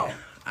 Wow.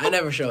 I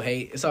never show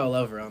hate. It's all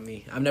love around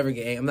me. I'm not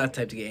the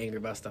type to get angry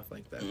about stuff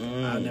like that.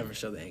 I'll never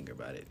show the anger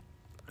about it.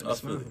 I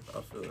feel it.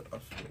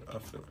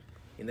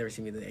 You never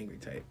see me the angry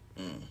type.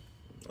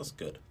 That's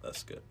good.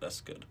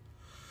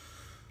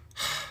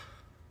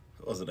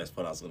 What was the next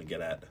point I was going to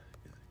get at?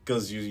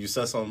 Because you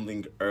said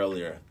something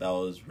earlier that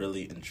was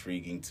really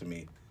intriguing to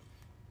me.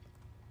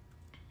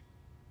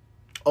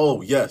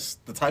 Oh yes,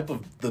 the type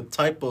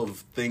of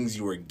things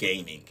you were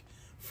gaining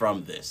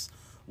from this,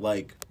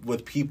 like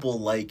with people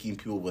liking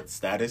people with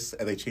status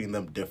and they treating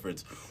them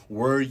different.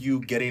 Were you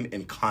getting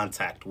in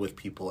contact with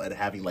people and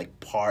having like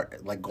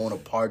going to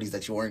parties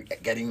that you weren't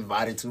getting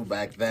invited to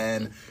back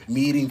then,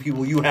 meeting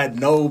people you had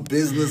no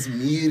business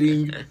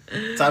meeting,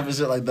 type of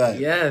shit like that?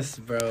 Yes,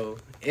 bro.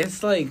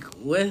 It's like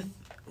with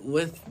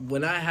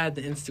when I had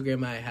the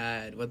Instagram I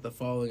had, with the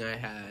following I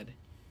had,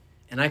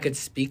 and I could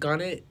speak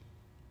on it.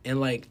 And,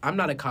 like, I'm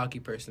not a cocky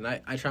person. I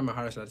try my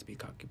hardest not to be a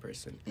cocky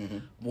person.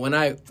 When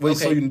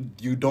so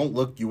you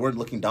weren't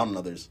looking down on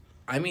others?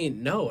 I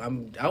mean, no.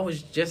 I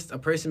was just a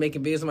person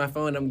making videos on my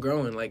phone. I'm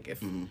growing. Like,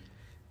 if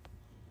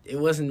it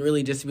wasn't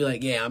really just to be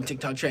like, yeah, I'm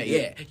TikTok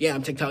Trey. Yeah,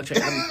 I'm TikTok Trey.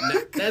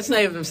 That's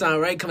not even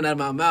sound right coming out of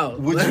my mouth.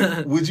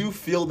 Would you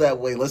feel that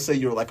way? Let's say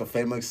you're like a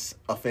famous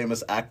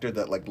actor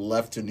that like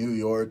left to New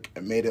York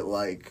and made it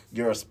like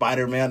you're a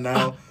Spider-Man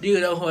now. Do you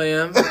know who I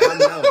am? But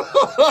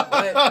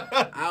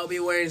I'll be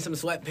wearing some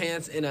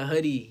sweatpants and a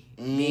hoodie,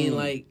 being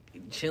like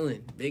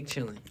chilling, big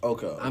chilling.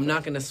 Okay. I'm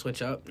not gonna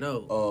switch up.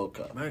 No.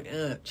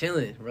 Okay.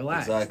 Chilling,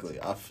 relax. Exactly.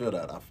 I feel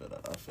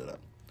that.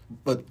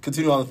 But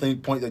continue on the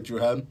point that you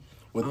had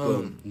with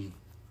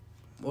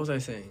what was I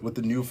saying? with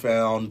the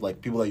newfound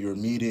like people that you're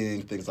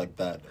meeting, things like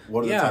that.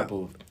 What are the type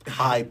of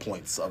high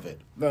points of it?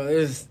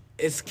 Bro,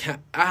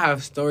 I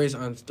have stories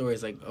on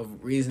stories like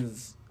of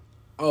reasons.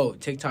 Oh,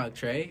 TikTok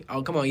Trey.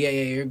 Oh, come on, yeah,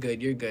 you're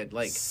good.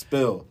 Like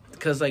spill.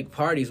 Because like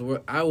parties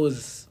were I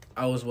was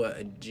what,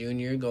 a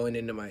junior going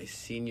into my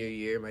senior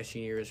year. My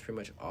senior year was pretty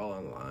much all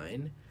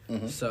online.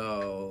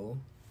 So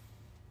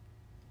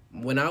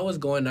when I was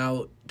going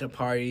out to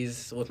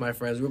parties with my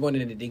friends, we were going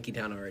into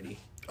Dinkytown already.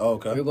 Oh,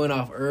 okay. We were going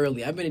off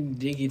early. I've been in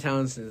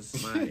Dinkytown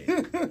since my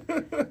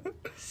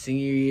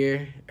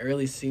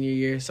early senior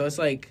year. So it's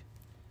like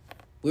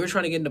we were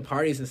trying to get into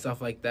parties and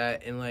stuff like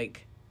that, and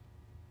like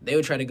they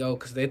would try to go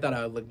because they thought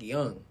I would look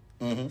young.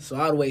 So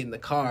I would wait in the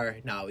car.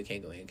 No, we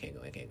can't go in.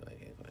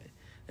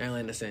 They're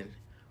letting us in.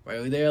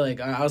 Right there,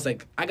 like I was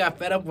like, I got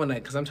fed up one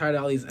night because I'm tired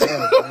of all these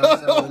L's.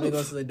 So let me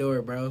go to the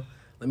door, bro.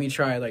 Let me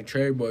try. Like,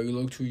 Trey, bro, you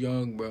look too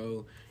young,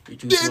 bro. You're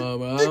too small,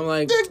 bro. I'm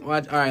like,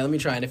 watch. All right, let me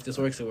try. And if this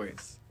works, it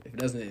works. If it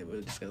doesn't,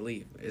 we're just gonna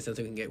leave. It's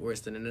something can get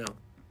worse than a no.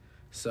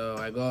 So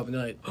I go up and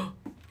they're like, oh,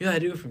 you're that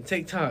dude from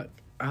TikTok.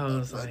 I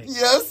was like,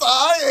 yes,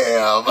 I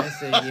am. I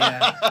said,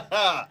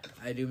 yeah.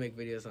 I do make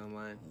videos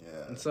online.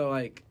 Yeah. And so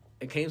like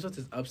it came with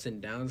its ups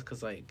and downs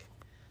because like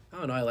I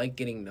don't know, I like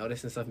getting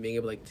noticed and stuff, and being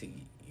able like to.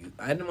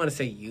 I didn't want to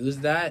say use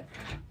that,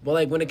 but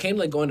like when it came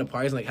to like going to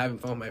parties and like having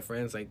fun with my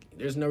friends, like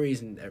there's no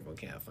reason everyone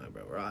can't have fun,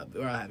 bro. We're all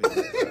having fun.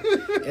 Bro.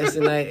 It's a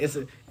night.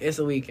 It's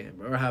a weekend,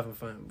 bro. We're having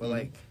fun, but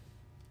like.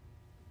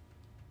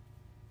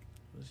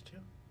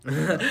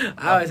 I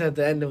always have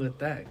to end it with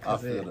that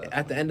because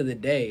at the end of the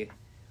day,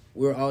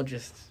 we're all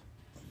just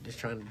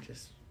trying to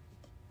just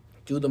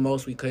do the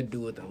most we could do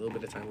with the little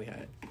bit of time we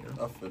had. You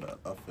know? I feel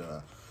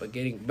that. But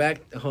getting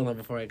back, hold on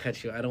before I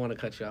cut you. I don't want to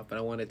cut you off, but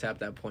I want to tap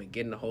that point.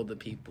 Getting a hold of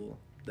people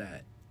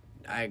that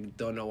I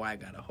don't know why I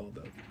got a hold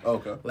of.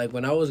 Okay. Like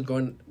when I was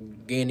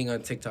gaining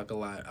on TikTok a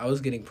lot, I was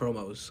getting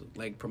promos,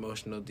 like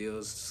promotional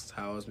deals,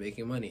 how I was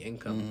making money,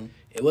 income.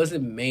 It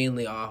wasn't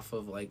mainly off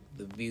of like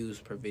the views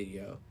per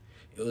video.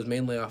 It was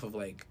mainly off of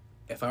like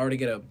if I were to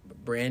get a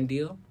brand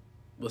deal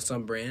with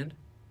some brand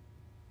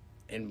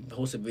and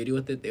post a video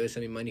with it, they would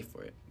send me money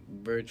for it.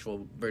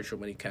 Virtual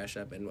money, Cash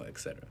App, and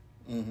etc.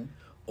 Mm-hmm.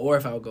 Or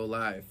if I would go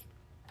live,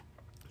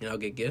 I'll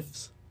get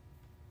gifts.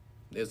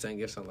 They would send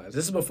gifts on live.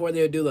 This is before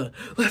they would do the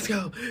let's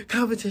go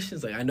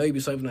competitions. Like, I know you'd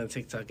be swiping on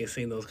TikTok and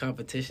seeing those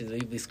competitions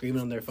and you'd be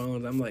screaming on their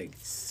phones. I'm like,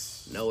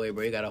 no way,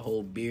 bro. You got a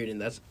whole beard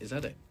and is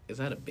that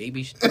a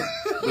baby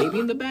baby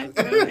in the back,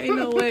 bro? Ain't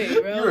no way,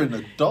 bro. You're an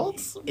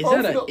adult.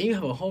 You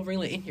have a whole ring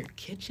light in your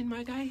kitchen,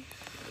 my guy?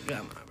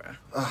 Come on,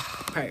 bro.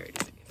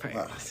 Priorities.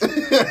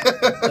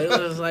 But it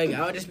was like,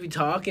 I would just be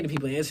talking to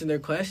people, answering their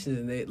questions,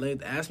 and they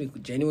like ask me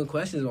genuine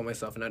questions about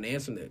myself, and I'd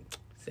answer them.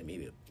 Send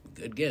me a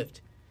good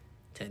gift,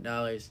 $10,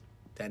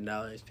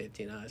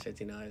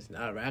 $15, and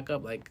I'd rack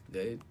up like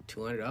good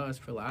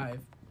 $200 per live.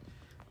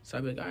 So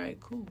I'd be like, all right,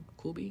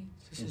 cool beans.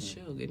 This is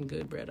chill, getting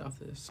good bread off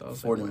this. So I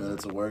was 40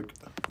 minutes of work.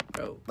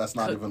 Bro, that's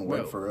not even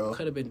work for real.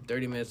 Could have been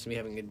 30 minutes of me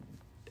having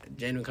a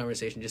genuine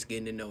conversation, just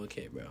getting to know a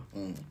kid, bro.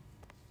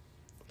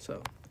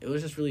 So it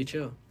was just really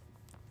chill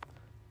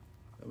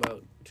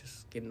about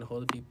just getting a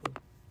hold of people.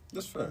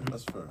 That's fair.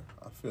 That's fair.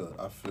 I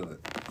feel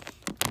it.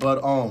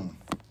 But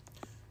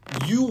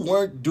you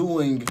weren't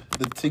doing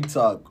the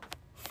TikTok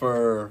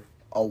for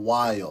a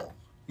while.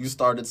 You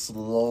started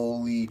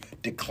slowly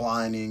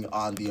declining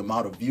on the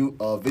amount of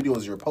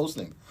videos you're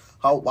posting.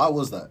 Why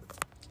was that?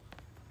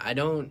 I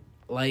don't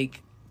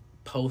like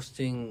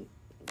posting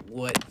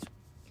what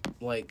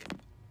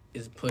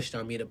is pushed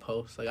on me to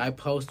post. Like, I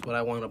post what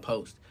I want to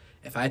post.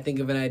 If I think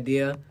of an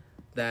idea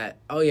that,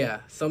 oh yeah,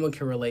 someone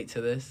can relate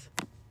to this.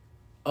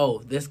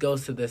 Oh, this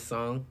goes to this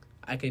song.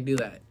 I can do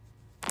that.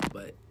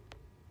 But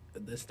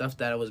the stuff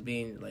that was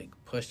being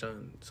pushed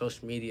on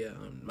social media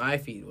on my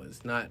feed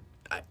was not.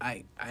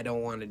 I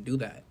don't want to do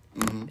that,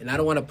 and I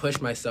don't want to push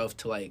myself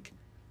to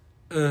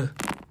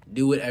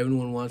do what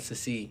everyone wants to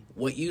see.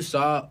 What you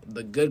saw,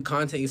 the good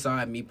content you saw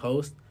at me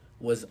post,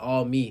 was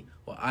all me.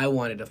 What I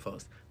wanted to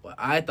post, what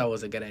I thought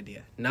was a good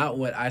idea, not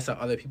what I saw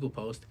other people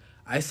post.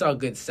 I saw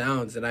good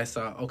sounds, and I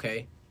saw,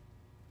 okay,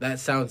 that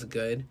sounds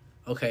good.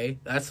 Okay,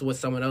 that's what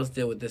someone else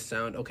did with this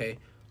sound. Okay,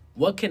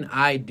 what can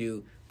I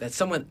do that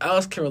someone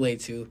else can relate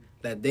to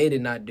that they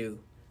did not do?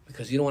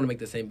 Because you don't want to make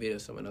the same video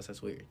as someone else.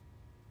 That's weird.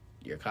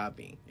 You're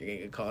copying. You're going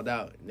to get called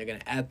out. And they're going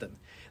to add them.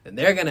 Then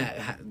they're going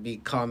to be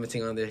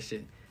commenting on their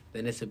shit.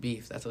 Then it's a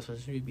beef. That's how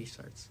social media beef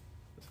starts.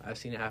 I've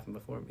seen it happen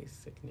before me. It's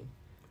sickening.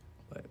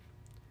 But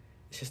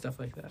it's just stuff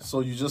like that. So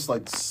you just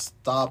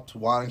stopped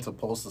wanting to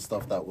post the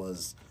stuff that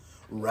was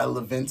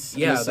relevant?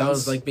 Yeah, that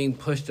was being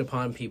pushed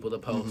upon people to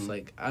post.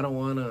 I don't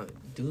want to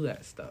do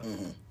that stuff.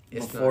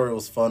 Before it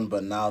was fun,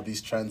 but now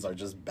these trends are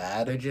just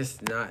bad. They're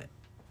just not.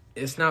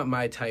 It's not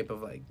my type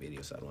of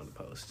videos I want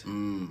to post.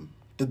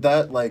 Did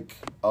that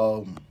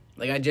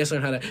I just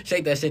learned how to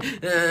shake that shit.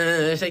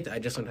 Shake that. I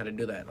just learned how to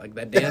do that.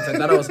 That dance.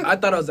 I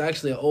thought I was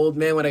actually an old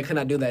man when I could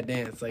not do that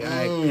dance.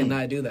 I could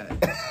not do that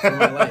in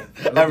my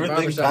life.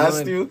 Everything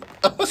passed you?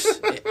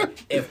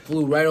 It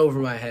flew right over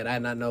my head. I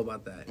did not know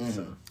about that.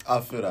 So.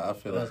 I feel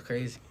that. That was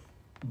crazy.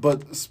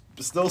 But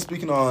still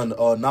speaking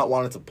on not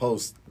wanting to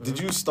post, did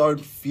you start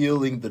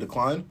feeling the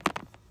decline?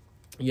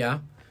 Yeah,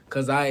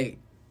 because I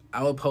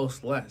would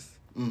post less.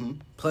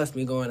 Plus,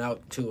 me going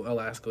out to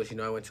Alaska, which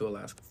I went to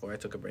Alaska before I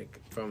took a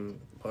break from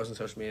posting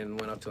social media and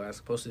went out to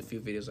Alaska. Posted a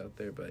few videos out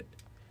there, but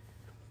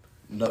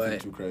nothing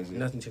too crazy.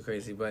 Nothing too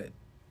crazy, but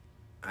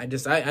I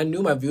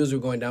knew my views were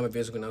going down. My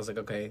views were going down. I was like,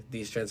 okay,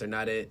 these trends are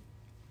not it.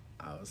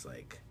 I was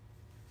like,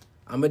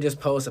 I'm gonna just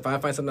post if I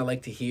find something I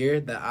like to hear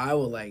that I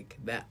will like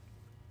that.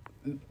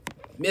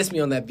 Miss me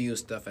on that view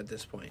stuff at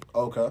this point.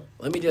 Okay.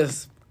 Let me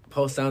just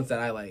post sounds that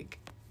I like.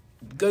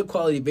 Good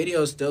quality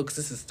videos still, because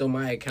this is still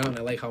my account.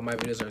 I like how my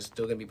videos are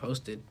still going to be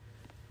posted.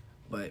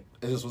 But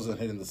it just wasn't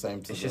hitting the same.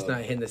 It's just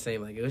not hitting the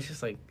same. It was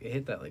just it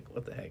hit that,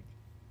 what the heck?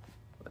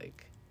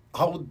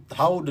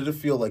 How did it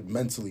feel,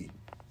 mentally?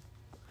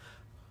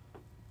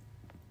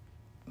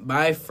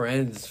 My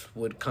friends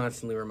would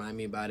constantly remind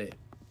me about it.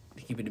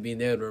 To keep it to being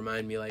there, would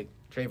remind me,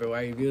 Trevor,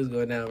 why are your views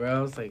going down, bro?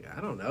 I was like, I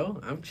don't know.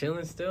 I'm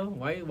chilling still.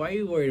 Why are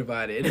you worried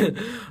about it?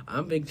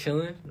 I'm big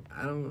chilling.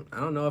 I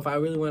don't know if I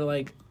really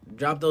want to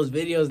drop those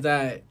videos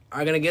that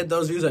are gonna get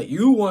those views that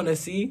you want to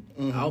see.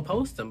 I'll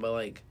post them,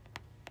 but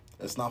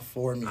it's not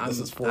for me. This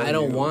is for you. I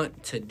don't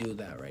want to do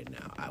that right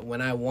now.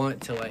 When I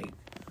want to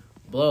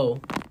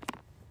blow,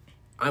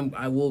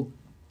 I will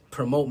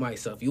promote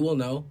myself. You will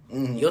know.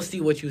 You'll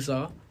see what you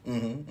saw.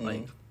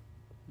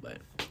 But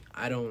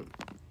I don't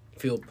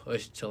feel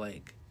pushed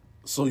to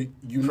So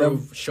you never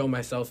show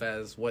myself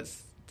as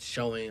what's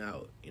showing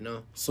out,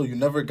 So you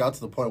never got to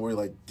the point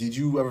where did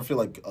you ever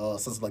feel a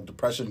sense of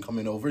depression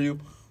coming over you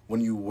when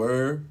you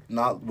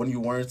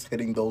weren't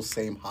hitting those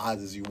same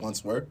highs as you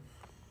once were?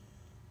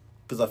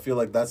 Because I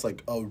feel that's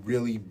a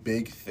really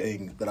big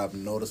thing that I've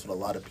noticed with a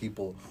lot of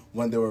people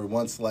when they were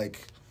once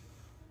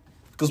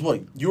because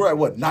you were at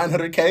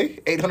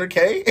 900K,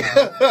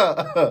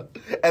 800K,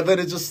 and then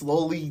it just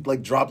slowly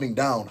dropping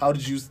down. How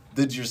did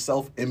your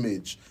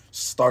self-image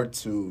start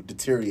to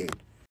deteriorate?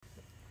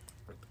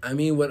 I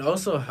mean, what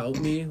also helped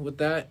me with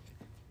that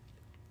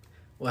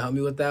what helped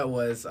me with that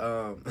was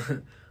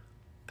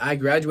I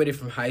graduated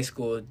from high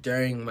school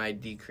during my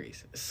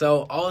decrease.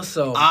 So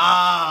also, Okay.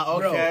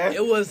 bro,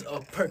 it was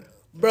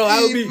bro,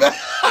 I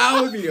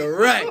would be a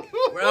wreck.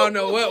 Bro, I don't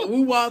know what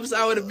woo-wops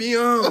I would be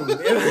on.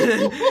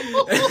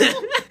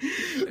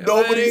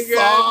 Nobody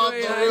saw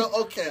the graduate. real.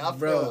 Okay, I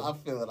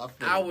feel it.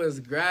 I was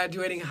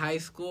graduating high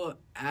school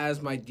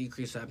as my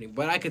decrease was happening,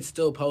 but I could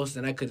still post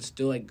and I could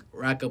still like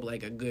rack up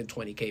like a good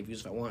 20K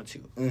views if I want to,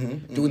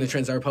 doing the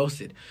trends I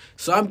posted.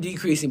 So I'm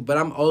decreasing, but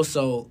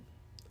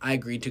I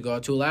agreed to go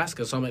out to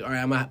Alaska. So I'm like, all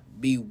right, I'm gonna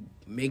be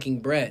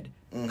making bread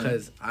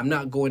because I'm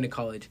not going to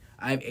college.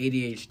 I have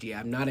ADHD.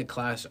 I'm not a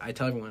class. I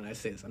tell everyone I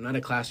say this. I'm not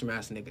a classroom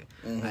ass nigga.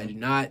 I do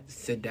not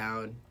sit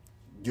down.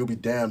 You'll be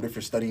damned if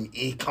you're studying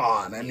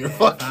econ and you're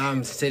fucking.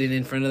 I'm sitting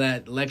in front of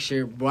that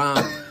lecture,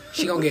 wow,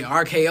 she gonna get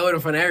RKO'd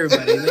in front of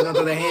everybody. And they're gonna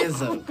throw their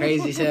hands up.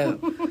 Crazy as hell.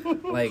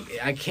 Like,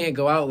 I can't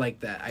go out like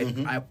that.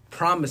 I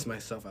promised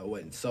myself I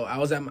wouldn't. So I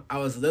was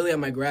literally at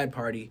my grad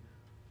party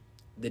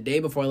the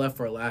day before I left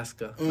for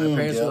Alaska. My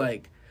parents were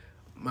like,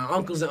 my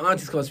uncles and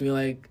aunties come to me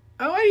like,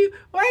 oh,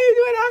 what are you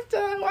doing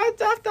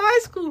after high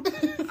school?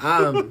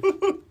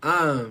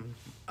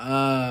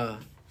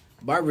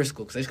 Barber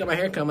school. Cause I just got my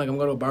hair cut. I'm like, I'm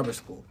going to a barber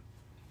school.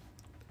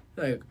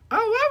 Like,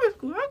 oh, barber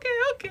school.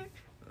 Okay.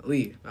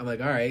 Leave. I'm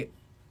like, all right.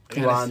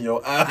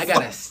 I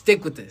gotta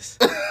stick with this.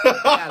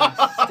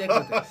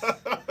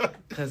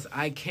 Cause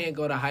I can't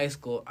go to high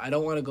school. I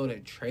don't want to go to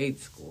trade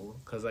school.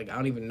 Cause like I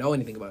don't even know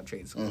anything about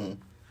trade school.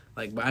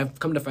 Like, but I've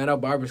come to find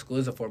out barber school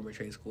is a former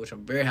trade school, which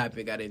I'm very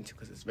happy I got into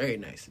because it's very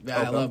nice.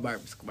 I love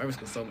barber school. Barber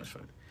school is so much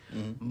fun.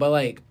 But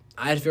like,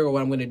 I had to figure out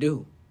what I'm gonna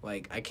do.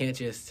 Like, I can't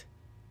just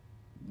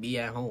be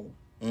at home.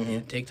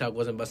 And TikTok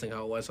wasn't busting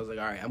how it was, so I was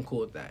like, all right, I'm cool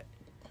with that.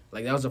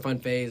 Like, that was a fun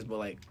phase, but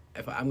like,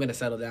 if I'm gonna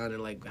settle down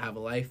and like have a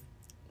life,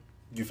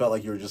 you felt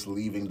like you were just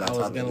leaving that type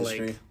of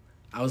industry.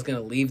 I was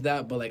gonna leave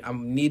that, but like, I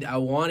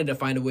wanted to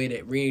find a way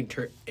to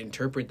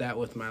reinterpret that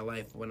with my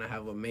life when I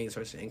have a main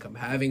source of income,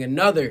 having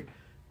another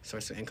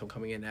source of income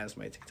coming in as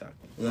my TikTok.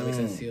 Does that make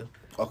sense to you?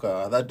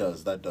 Okay, that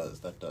does. But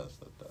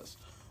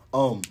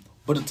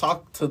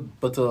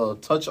to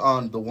touch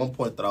on the one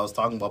point that I was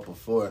talking about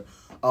before,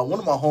 one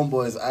of my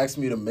homeboys asked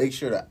me to make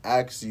sure to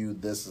ask you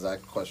this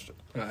exact question.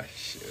 Ah,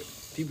 shit.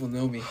 People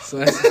know me, so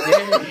that's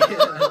scary.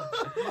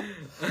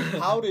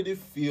 How did it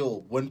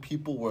feel when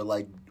people were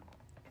like,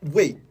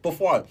 wait,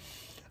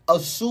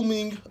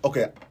 assuming,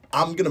 okay,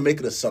 I'm going to make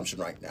an assumption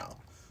right now.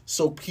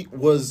 So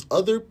was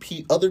other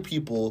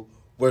people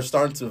were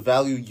starting to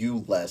value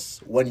you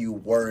less when you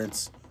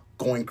weren't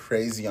going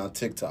crazy on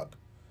TikTok?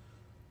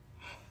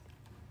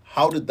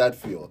 How did that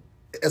feel?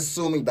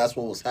 Assuming that's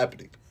what was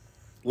happening.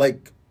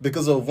 Like,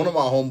 because of one of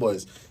my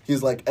homeboys,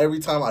 he's like, every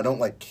time I don't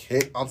like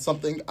hit on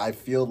something, I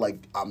feel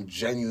like I'm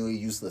genuinely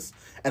useless.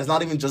 And it's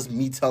not even just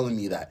me telling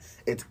me that.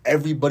 It's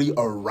everybody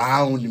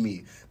around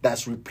me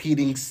that's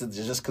repeating,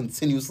 just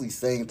continuously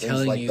saying things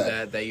telling like you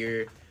that.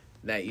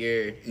 That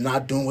you're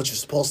not doing what you're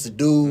supposed to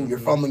do. You're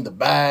fumbling the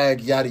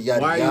bag, yada,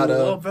 yada, yada.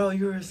 Oh, bro,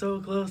 you were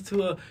so close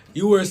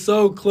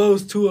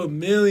to a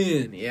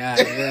million. Yeah,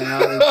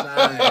 all the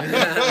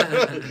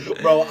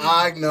time. Bro,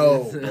 I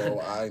know.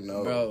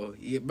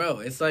 Bro,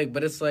 it's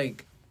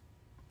like,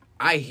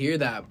 I hear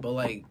that, but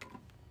like,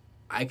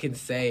 I can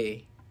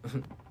say,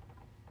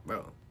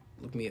 bro,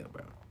 look me up,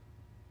 bro.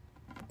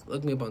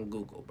 Look me up on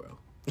Google, bro.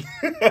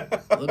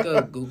 Look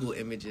up Google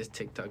Images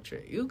TikTok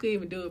trend. You can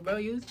even do it, bro.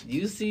 You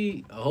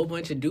see a whole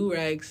bunch of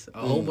do-rags,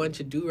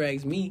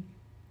 me.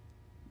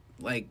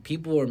 Like,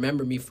 people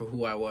remember me for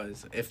who I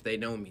was if they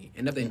know me.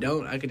 And if they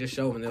don't, I could just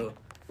show them and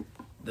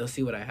they'll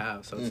see what I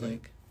have. So it's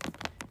like,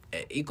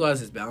 it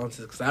equalizes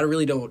balances. Because I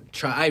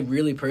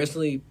really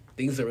personally,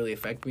 things that really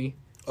affect me.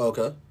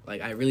 Okay.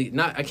 Like,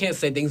 I can't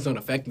say things don't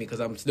affect me because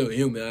I'm still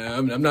human.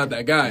 I'm not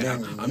that guy.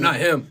 I'm not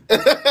him.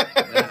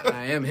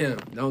 I am him.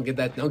 Don't get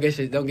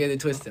it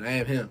twisted. I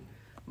am him.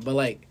 But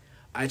like,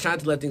 I try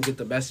to let things get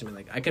the best of me.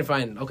 Like, I can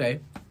find, okay,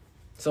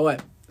 so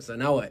what? So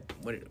now what?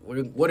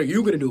 What are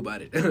you gonna do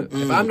about it?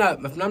 If I'm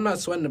not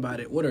sweating about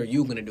it, what are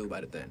you gonna do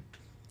about it then?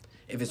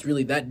 If it's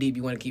really that deep,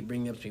 you want to keep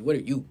bringing it up to me. What are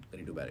you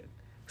gonna do about it?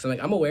 So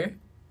like, I'm aware.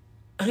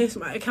 It's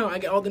my account. I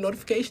get all the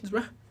notifications,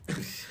 bro.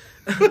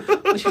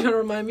 What you trying to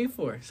remind me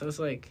for? So it's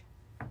like,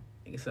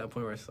 it gets to that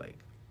point where it's like,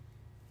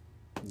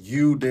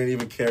 you didn't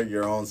even care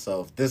your own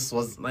self. This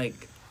was like,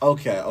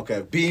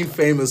 okay. Being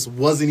famous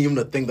wasn't even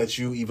the thing that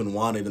you even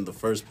wanted in the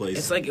first place.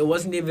 It's like, it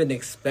wasn't even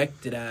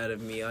expected out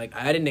of me. Like,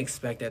 I didn't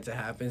expect that to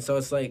happen. So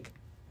it's like,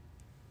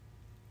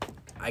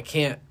 I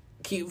can't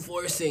keep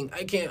forcing.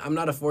 I'm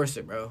not a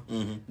forcer, bro.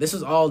 This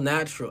was all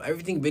natural.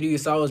 Everything video you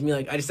saw was me,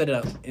 like, I just set it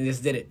up and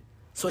just did it.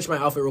 Switched my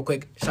outfit real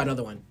quick, shot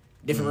another one.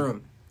 Different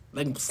room.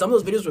 Like, some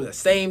of those videos were the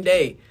same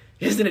day.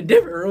 Just in a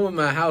different room in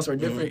my house or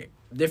different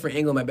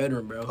angle in my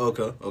bedroom, bro.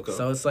 Okay.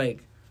 So it's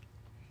like,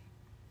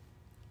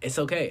 it's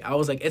okay. I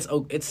was like, it's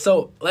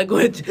so, like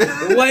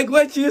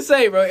what you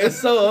say, bro. It's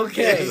so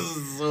okay.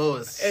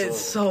 It's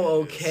so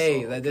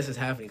okay that this is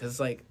happening. Because it's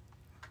like,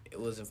 it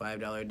was a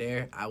 $5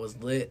 dare. I was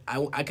lit. I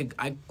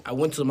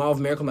went to the Mall of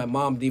America with my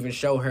mom to even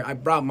show her. I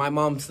brought my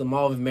mom to the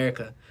Mall of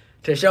America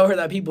to show her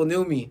that people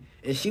knew me.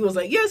 And she was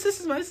like, yes, this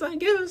is my son.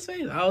 Give him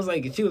space. I was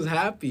like, and she was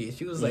happy.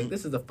 She was like,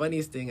 this is the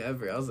funniest thing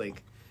ever. I was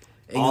like,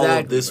 exactly, all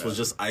of this bro. was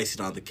just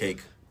icing on the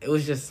cake. It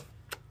was just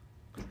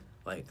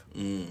like,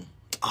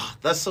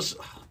 That's such.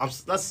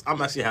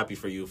 I'm actually happy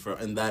for you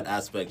in that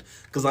aspect,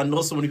 because I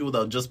know so many people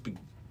that just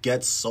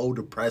get so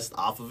depressed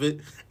off of it,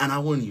 and I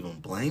wouldn't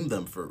even blame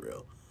them for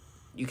real.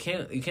 you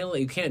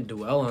can't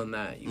dwell on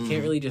that. You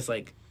can't really just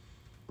like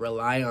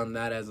rely on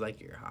that as like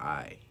your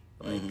high.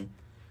 Like,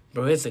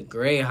 bro, it's a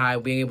great high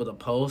being able to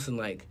post and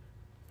like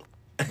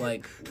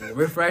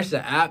refresh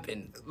the app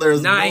and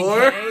There's 9K.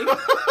 more?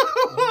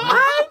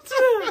 What?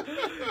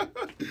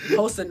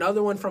 Post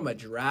another one from a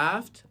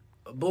draft.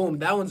 Boom,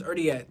 that one's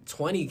already at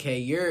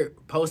 20K. You're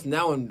posting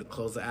that one to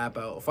close the app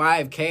out.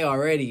 5K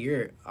already.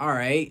 You're all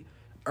right.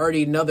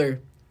 Already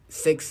another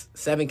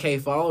 7K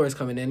followers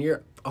coming in.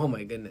 You're, oh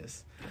my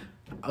goodness.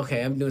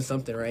 Okay, I'm doing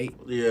something right.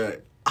 Yeah.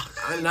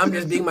 And I'm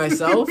just being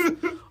myself.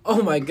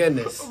 Oh my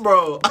goodness.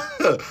 Bro,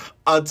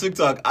 on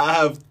TikTok, I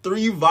have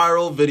 3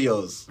 viral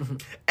videos.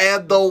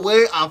 And the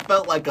way I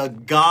felt like a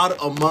god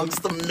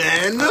amongst the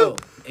men. Oh,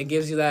 it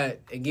gives you that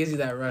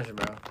rush,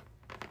 bro.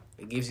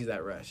 It gives you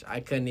that rush. I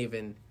couldn't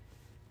even,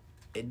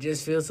 it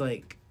just feels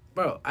like,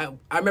 bro, I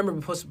remember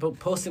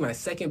posting my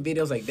second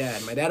videos like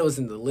that. My dad was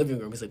in the living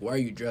room. He's like, why are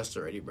you dressed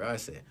already, bro? I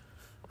said,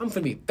 I'm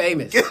finna be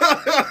famous.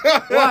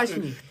 Watch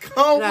me.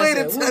 Can't wait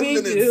said, 10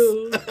 minutes.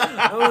 Do?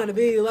 I want to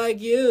be like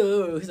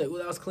you. He's like, well,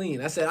 that was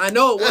clean. I said, I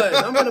know it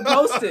was. I'm going to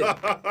post it.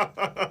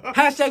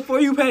 Hashtag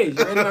For You page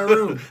right in my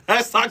room.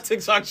 Hashtag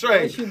TikTok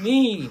trend. What you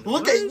mean?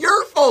 Look at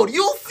your phone.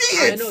 You'll see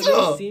it. I know,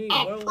 you'll see me,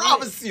 I bro.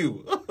 promise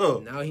you.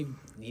 Now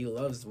he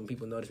loves when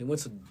people notice. We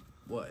went to,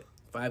 what,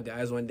 5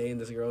 Guys one day, and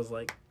this girl was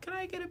like, can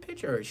I get a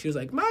picture? She was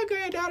like, my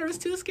granddaughter was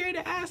too scared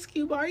to ask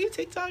you, but are you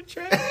TikTok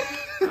trend?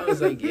 I was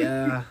like,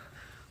 yeah.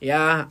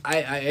 Yeah,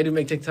 I do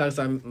make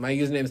TikToks. My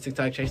username is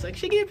TikTok Trend. She's like, could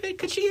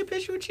she get a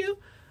picture with you?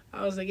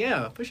 I was like,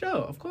 yeah, for sure,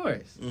 of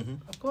course.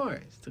 Of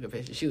course. Took a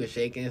picture. She was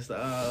shaking and stuff.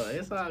 Oh,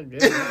 it's all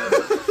good.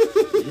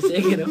 Just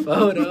taking a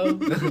photo.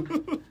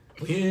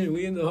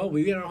 we in our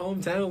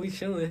hometown. We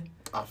chilling.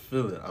 I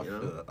feel it. I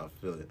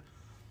feel it.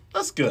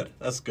 That's good.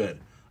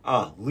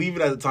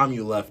 Leaving at the time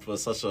you left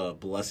was such a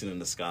blessing in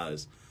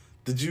disguise.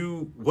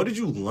 What did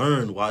you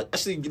learn?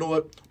 Actually, you know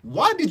what?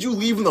 Why did you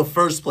leave in the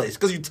first place?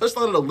 Because you touched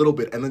on it a little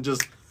bit and then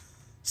just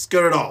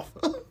skirted off.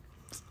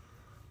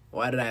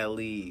 Why did I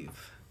leave?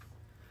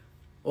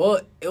 Well,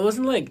 it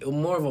wasn't like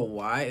more of a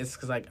why. It's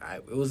because like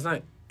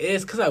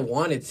it's because I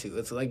wanted to.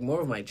 It's like more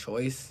of my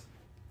choice.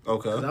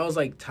 Okay. 'Cause I was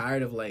like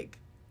tired of like.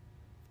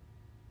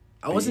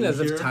 I wasn't Being as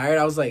if here? tired.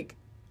 I was like,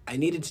 I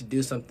needed to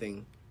do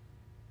something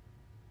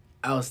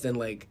else than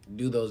like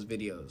do those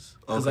videos.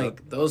 Because Okay.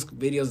 like those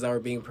videos that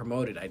were being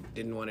promoted, I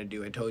didn't want to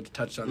do. I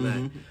touched on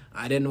that.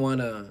 I didn't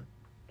want to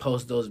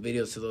post those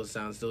videos to those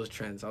sounds, those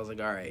trends. I was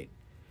like, all right.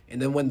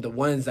 And then when the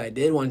ones I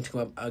did want to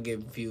come up, I'll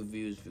give a few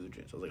views, few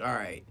trends. I was like, all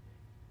right.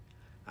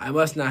 I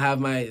must not have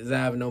my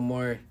Zav no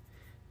more.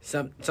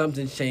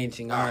 Something's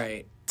changing. All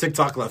right.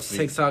 TikTok left me.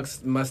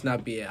 TikToks must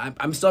not be it.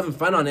 I'm still having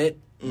fun on it,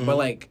 but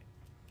like,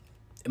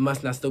 it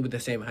must not still be the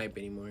same hype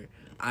anymore.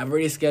 I've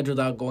already scheduled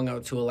out going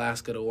out to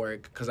Alaska to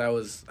work because I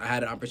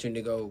had an opportunity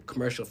to go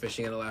commercial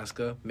fishing in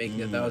Alaska, making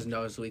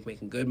 $1,000 a week,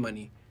 making good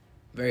money.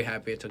 Very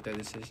happy I took that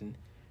decision.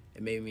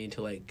 It made me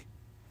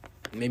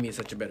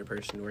such a better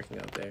person working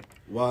out there.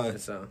 Why?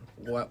 So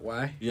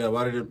why? Yeah,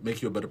 why did it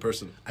make you a better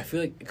person? I feel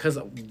like because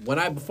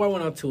before I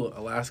went out to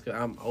Alaska,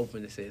 I'm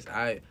open to say this.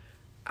 I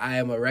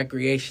am a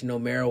recreational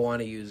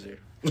marijuana user.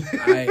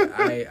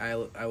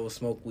 I will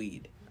smoke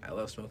weed. I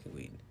love smoking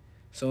weed.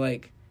 So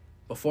like,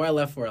 before I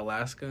left for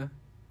Alaska,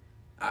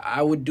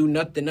 I would do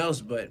nothing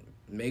else but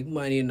make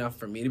money enough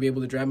for me to be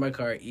able to drive my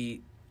car,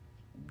 eat,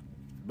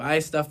 buy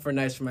stuff for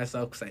nice for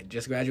myself because I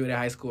just graduated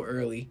high school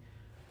early.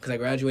 Because I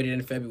graduated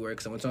in February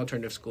because I went to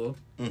alternative school.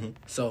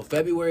 So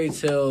February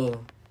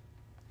till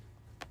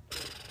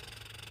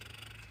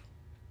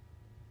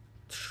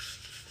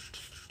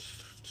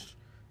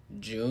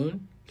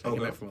June, I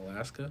came back from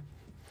Alaska.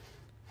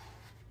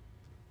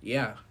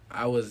 Yeah,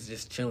 I was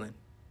just chilling.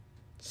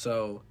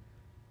 So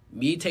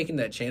me taking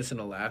that chance in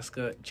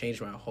Alaska changed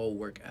my whole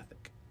work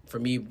ethic. For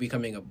me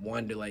becoming I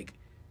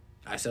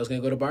said I was going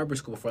to go to barber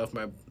school before I left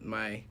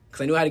my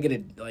because I knew how to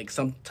get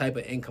some type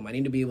of income. I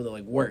need to be able to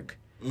work.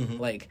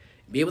 Like,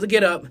 be able to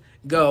get up,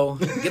 go,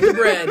 get the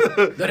bread,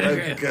 go to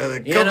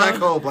the crib. Come back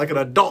home like an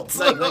adult.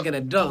 like an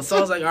adult. So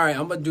I was like, all right,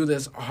 I'm going to do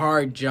this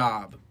hard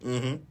job.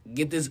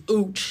 Get this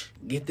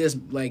get this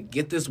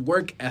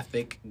work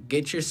ethic,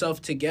 get yourself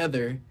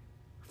together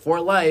for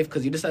life,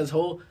 because you just had this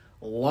whole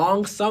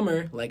long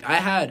summer. Like,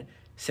 I had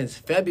since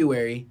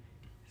February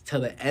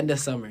till the end of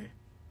summer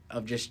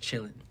of just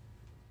chilling.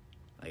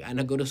 Like, I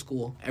didn't go to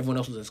school. Everyone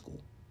else was in school.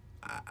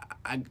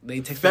 They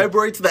text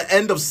February to the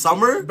end of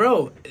summer?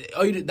 Bro,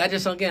 that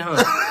just sunk in, huh?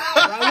 Bro,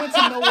 I went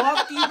to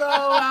Milwaukee, bro,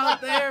 out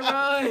there,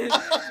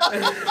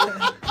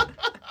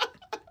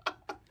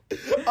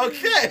 bro.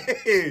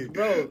 Okay.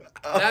 Bro,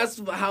 that's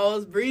how I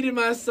was breeding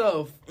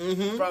myself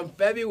from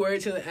February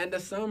to the end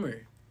of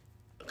summer.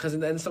 Because in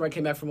the summer I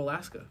came back from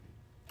Alaska.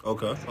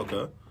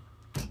 Okay.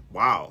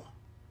 Wow.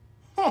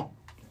 Huh.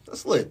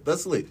 That's lit.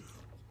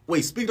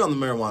 Wait, speaking on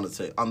the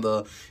marijuana on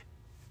the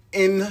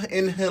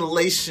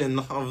inhalation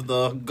of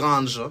the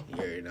ganja. You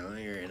already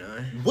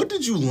know. What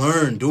did you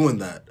learn doing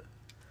that?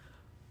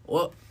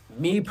 Well,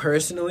 me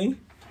personally,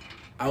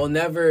 I will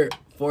never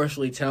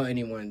forcefully tell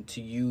anyone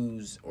to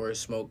use or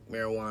smoke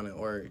marijuana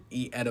or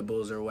eat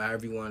edibles or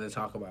whatever you want to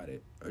talk about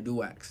it or do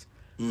wax.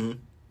 Mm-hmm.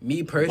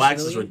 Me personally,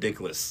 Wax is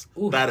ridiculous.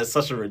 Ooh. That is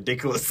such a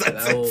ridiculous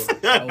sentence.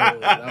 that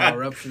will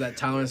rupture that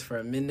tolerance for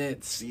a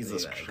minute.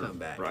 Jesus come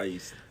back.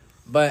 Christ.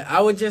 But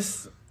I would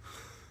just,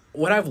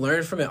 what I've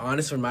learned from it,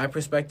 honest from my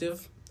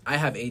perspective, I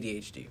have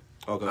ADHD.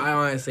 Okay. I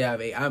honestly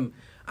have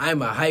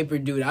I'm a hyper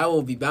dude. I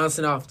will be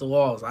bouncing off the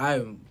walls.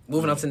 I'm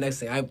moving on to the next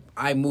thing.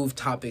 I move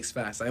topics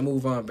fast. I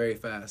move on very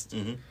fast.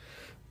 Mm-hmm.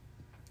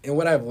 And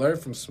what I've learned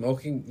from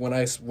smoking, when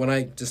I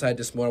decide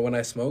to smoke, when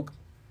I smoke,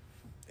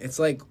 it's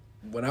like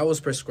when I was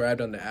prescribed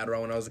on the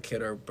Adderall when I was a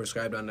kid or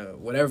prescribed on the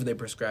whatever they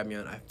prescribed me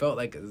on, I felt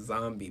like a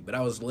zombie. But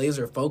I was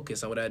laser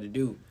focused on what I had to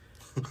do.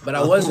 But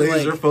I wasn't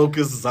laser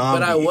focused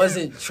zombie. But I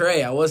wasn't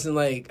Trey. I wasn't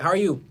like, how are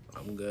you?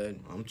 I'm good.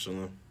 I'm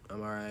chilling.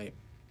 I'm all right.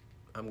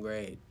 I'm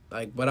great.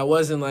 Like, but I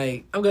wasn't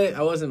like, I'm good.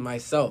 I wasn't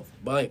myself.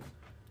 But like,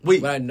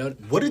 wait, but I know,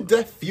 what did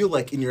that feel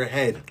like in your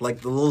head?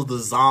 Like the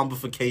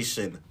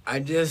zombification. I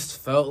just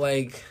felt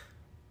like,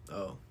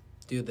 oh,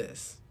 do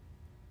this.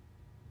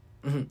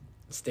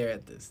 Stare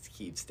at this.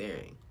 Keep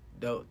staring.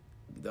 Don't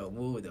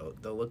move.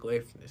 Don't look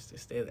away from this.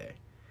 Just stay there.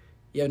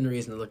 You have no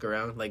reason to look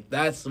around. Like,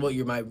 that's what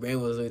my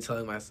brain was really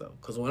telling myself.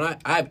 Because when I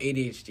have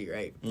ADHD,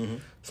 right? Mm-hmm.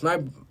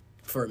 So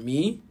for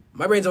me,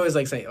 my brain's always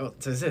like saying, oh,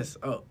 there's this.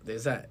 Oh,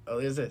 there's that. Oh,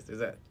 there's this. There's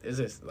that. There's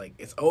this. Like,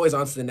 it's always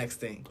on to the next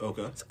thing.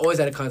 Okay. It's always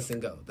at a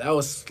constant go. That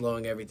was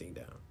slowing everything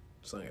down.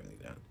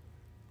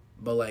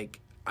 But, like,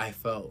 I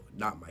felt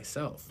not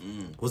myself.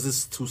 Was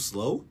this too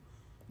slow?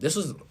 This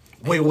was...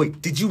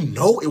 Wait. Did you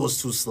know it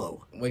was too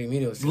slow? What do you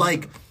mean it was too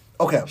like,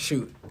 okay.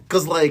 Shoot.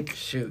 Because, like...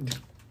 Shoot.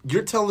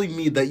 You're telling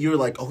me that you're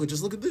like, oh,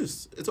 just look at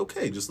this. It's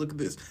okay. Just look at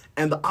this.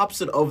 And the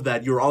opposite of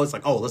that, you're always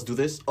like, oh, let's do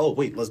this. Oh,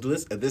 wait, let's do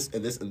this and this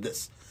and this and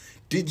this.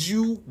 Did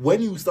you,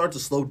 when you start to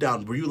slow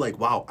down, were you like,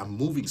 wow, I'm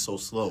moving so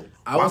slow?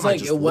 I was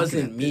like, it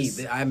wasn't me.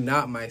 I'm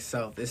not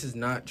myself. This is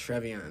not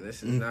Trevion.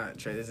 This is not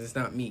Trey. This is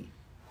not me.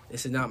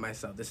 This is not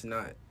myself. This is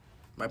not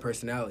my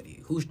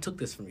personality. Who took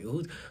this from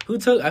you? Who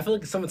took, I feel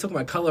like someone took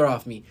my color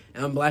off me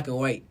and I'm black and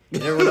white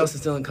and everyone else is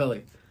still in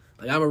color.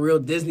 Like, I'm a real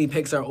Disney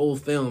Pixar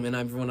old film and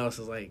everyone else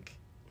is like,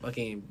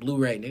 fucking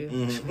Blu-ray,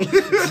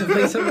 nigga.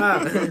 Play some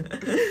out.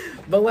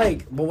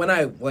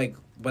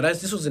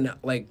 This was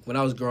when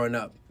I was growing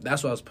up.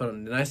 That's what I was put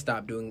on. Then I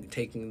stopped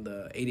taking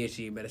the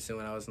ADHD medicine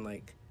when I was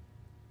in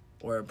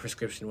or a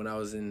prescription when I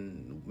was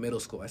in middle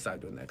school. I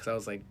stopped doing that because I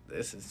was like,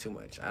 this is too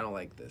much. I don't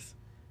like this.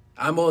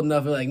 I'm old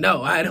enough to be like,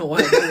 no, I don't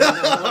want to do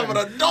that. I'm an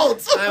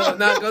adult. I will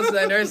not go to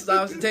that nurse's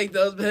office to take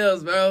those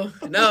pills, bro.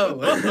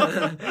 No.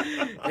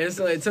 And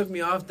so it took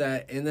me off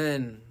that, and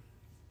then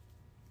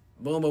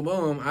boom, boom,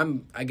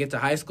 boom. I get to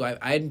high school.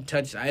 I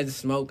didn't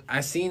smoke.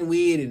 I seen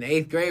weed in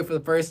 8th grade for the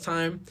first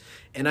time,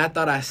 and I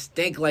thought I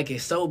stink like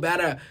it so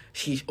bad.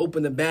 She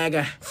opened the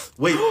bag.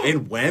 Wait,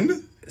 and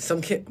when?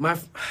 Some kid,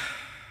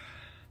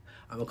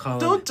 I'm gonna call him.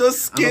 Don't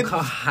skim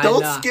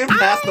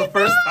past the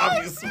first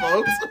time you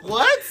smoked.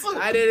 What?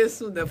 I did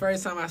it the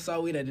first time I saw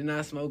weed. I did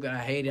not smoke it. I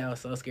hated it. I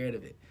was so scared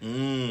of it.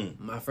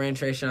 My friend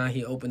Trayshawn,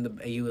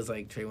 he was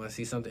like, Trey, want to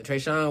see something?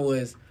 Trayshawn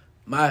was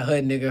my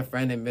hood nigga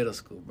friend in middle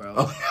school, bro.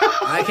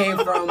 I came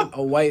from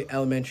a white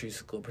elementary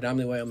school,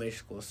 predominantly white elementary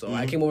school. So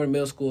I came over to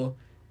middle school,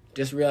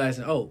 just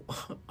realizing, I'm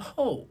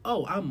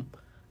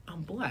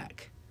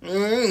black.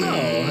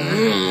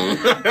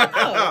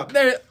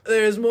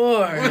 There's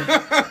more.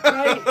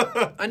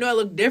 Right? I know I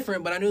look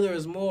different, but I knew there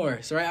was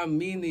more. So I'm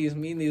meeting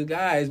these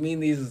guys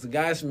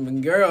from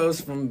and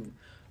girls from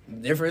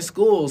different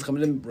schools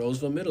coming to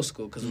Roseville Middle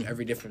School because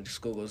every different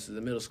school goes to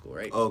the middle school,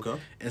 right? Okay.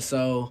 And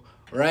so,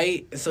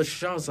 so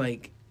Sean was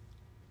like,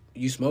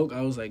 you smoke?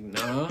 I was like,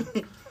 nah.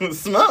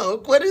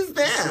 Smoke? What is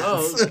that?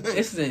 Smoke?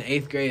 This is in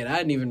 8th grade. I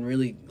didn't even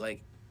really,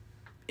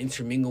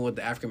 intermingle with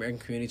the African-American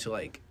community till,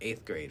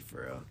 8th grade,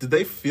 for real. Did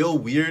they feel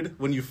weird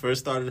when you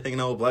first started hanging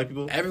out with black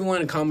people?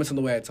 Everyone comments on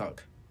the way I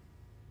talk.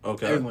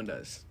 Okay. Everyone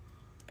does.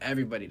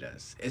 Everybody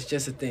does. It's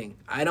just a thing.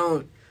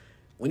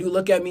 When you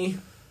look at me,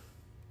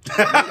 you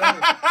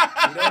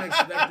don't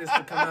expect this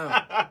to come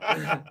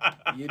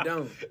out. You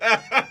don't.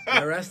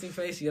 Your resting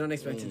face, you don't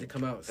expect it to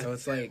come out. So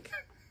it's like,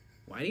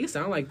 why do you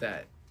sound like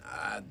that?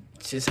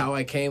 It's just how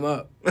I came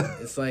up.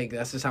 It's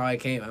that's just how I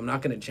came. I'm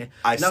not gonna change.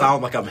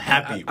 Sound like I'm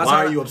happy.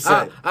 Why are you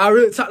upset? I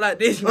really talk like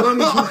this. You want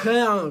me to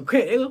cut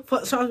quick, nigga?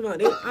 Fuck talking about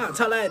this. I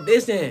talk like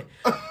this then.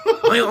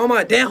 On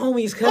my damn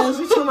homies, cuz.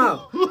 What you talking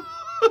about?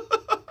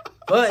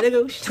 But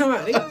nigga, what you talking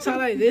about? Nigga, talk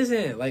like this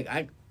then.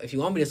 If you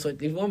want me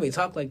to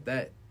talk like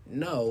that,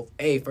 no.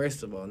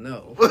 First of all,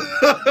 no.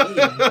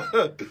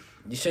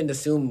 You shouldn't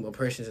assume a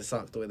person should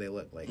talk the way they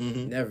look.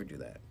 Never do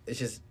that. It's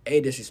just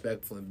A,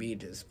 disrespectful, and B,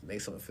 just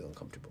makes someone feel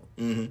uncomfortable.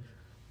 Mm-hmm.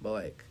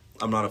 But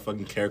I'm not a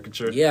fucking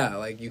caricature. Yeah,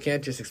 like, you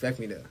can't just expect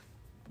me to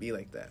be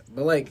like that.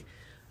 But, like,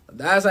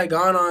 as I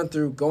going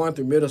through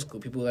middle school,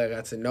 people that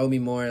got to know me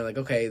more, and like,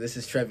 okay, this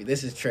is Trev,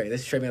 this is Trey,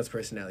 this is Trevion's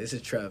personality, this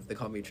is Trev, they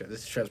call me Trev,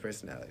 this is Trev's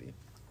personality.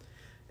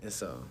 And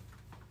so,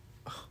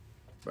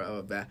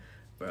 bro,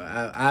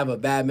 I have a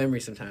bad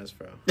memory sometimes,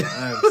 bro.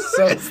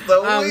 It's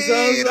the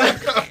weed.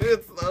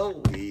 It's the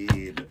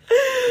weed.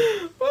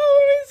 What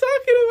were we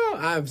talking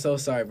about? I'm so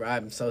sorry, bro.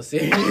 I'm so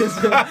serious.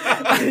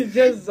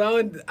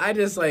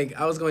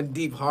 I was going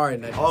deep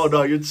hard. And Oh,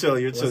 no, you're chill.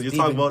 You're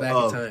talking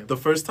about time. the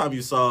first time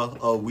you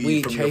saw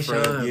weed from your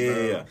friend. Sean,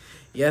 Yeah.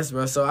 Yes,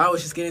 bro. So I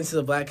was just getting into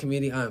the black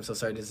community. I'm so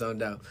sorry, just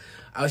zoned out.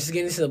 I was just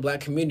getting into the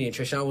black community, and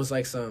Treshawn was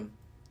like,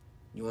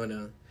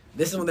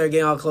 this is when they're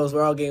getting all close.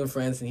 We're all getting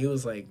friends, and he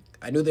was like,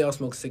 I knew they all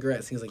smoked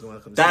cigarettes. He was like, you want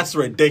to come? That's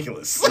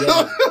ridiculous.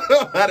 Yeah.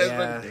 That is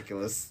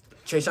ridiculous.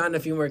 Treshawn and a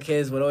few more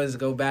kids would always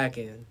go back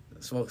and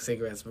smoke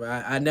cigarettes, but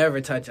I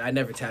never tapped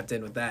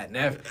in with that.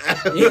 Never.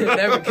 You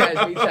never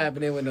catch me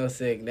tapping in with no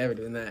cig. Never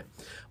doing that.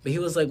 But he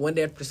was like, one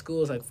day after school,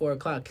 it was like 4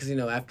 o'clock, because,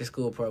 after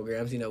school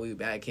programs, we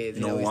bad kids.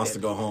 No one wants to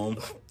go home.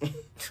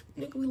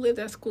 Nigga, we lived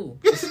at school.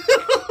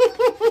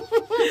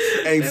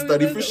 Ain't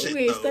study for shit.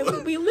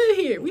 We live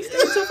here. We stay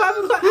until 5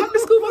 o'clock after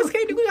school. Folks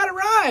came, we got to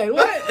ride.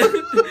 What?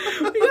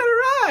 We got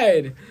to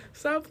ride.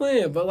 Stop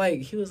playing. But, like,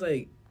 he was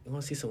like, you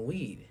want to see some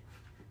weed?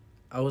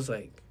 I was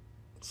like,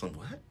 some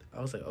what?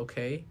 I was like,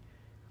 okay.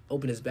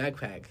 Open his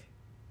backpack.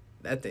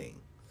 That thing.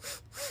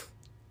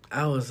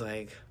 I was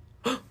like,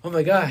 oh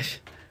my gosh.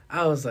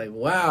 I was like,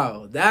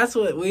 wow, that's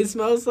what weed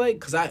smells like?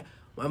 Because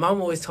my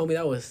mom always told me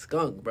that was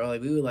skunk, bro.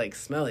 Like, we would, like,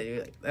 smell it. You're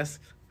like, you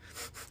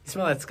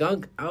smell that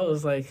skunk? I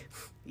was like,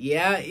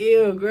 yeah,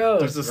 ew,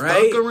 gross. There's a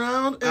right? skunk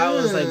around? I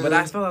was like, but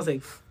I was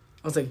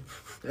like,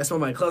 I smell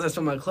my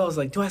clothes.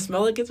 Like, do I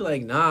smell like it? They're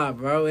like, nah,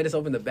 bro. I just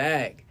opened the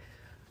bag.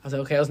 I was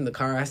like, okay, I was in the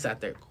car. I sat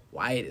there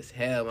quiet as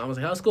hell. I was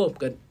like, how's school?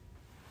 Good.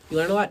 You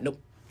learned a lot?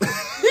 Nope.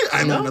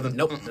 I know nothing.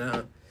 Nope. No.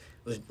 It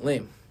was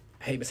lame.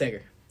 I hate Miss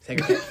Hager.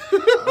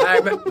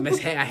 I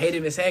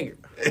hated Miss Hager.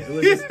 It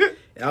was just,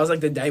 I was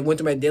like, I went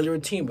through my daily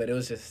routine, but it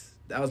was just,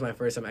 that was my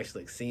first time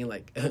actually, like, seeing,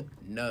 like,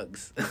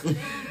 nugs.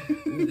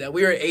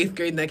 We were in 8th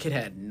grade and that kid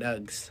had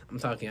nugs.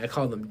 I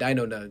call them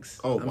dino nugs.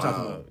 I'm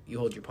talking about, you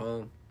hold your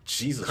palm.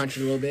 Jesus. Crunch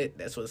it a little bit.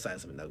 That's what the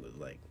size of a nug was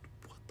like.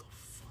 What the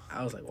fuck?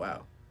 I was like,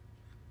 wow.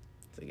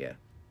 So, yeah.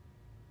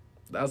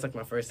 That was, like,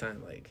 my first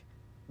time, like,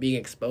 being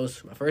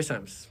exposed. My first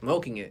time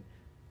smoking it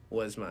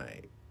was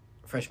my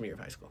freshman year of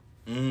high school.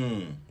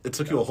 It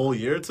took you a whole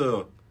year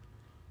to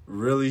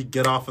really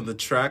get off on the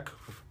track?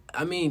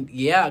 I mean,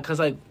 yeah, because,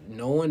 like,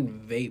 no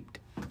one vaped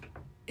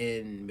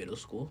in middle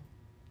school.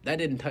 That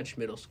didn't touch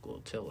middle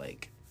school till,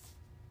 like,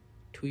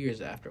 2 years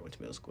after I went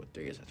to middle school,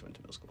 3 years after I went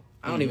to middle school.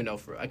 I don't even know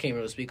I can't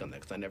really speak on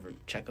that because I never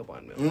check up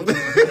on middle school.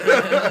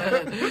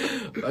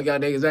 Fuck y'all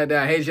niggas right there.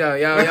 I hate y'all.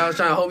 Y'all was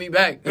trying to hold me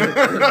back.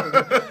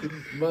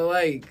 But,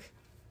 like,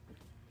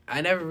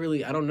 I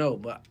don't know,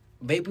 but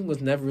vaping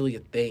was never really a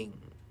thing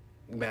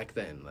back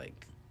then,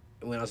 like,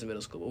 when I was in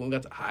middle school. But when we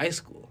got to high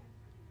school,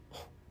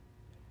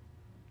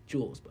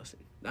 Juul was busting.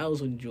 That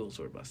was when Juuls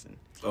were busting.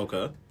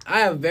 Okay. I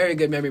have very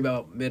good memory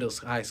about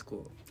high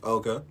school.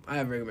 Okay. I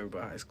have very good memory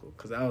about high school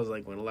because that was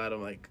like when a lot of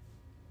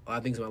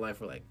things in my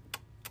life were like,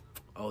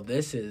 oh,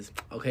 this is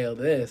okay. Oh,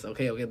 this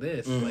okay. Okay,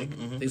 this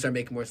things start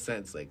making more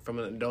sense. Like from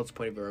an adult's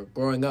point of view, or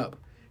growing up,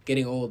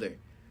 getting older.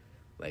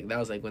 Like that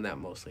was like when that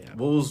mostly happened.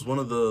 What was one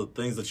of the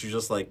things that you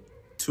just like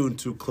 2 and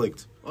 2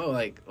 clicked? Oh,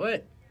 like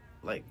what?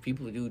 Like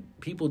people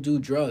do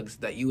drugs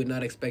that you would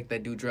not expect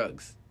that do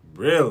drugs.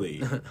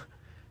 Really?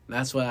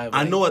 That's what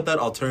I know at that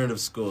alternative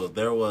school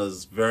there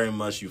was very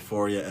much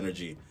euphoria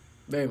energy.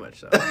 Very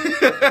much so.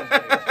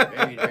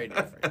 Very, very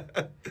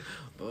different.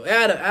 But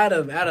out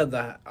of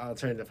the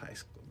alternative high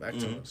school, back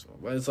to middle school.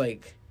 But it's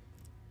like,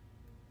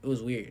 it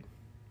was weird.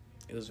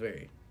 It was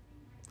very,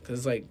 because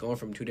it's like going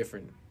from two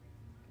different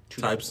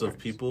types of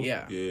people.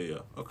 Yeah. Yeah.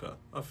 Okay,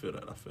 I feel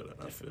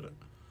that.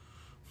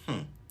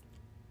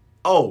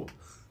 Oh,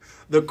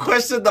 the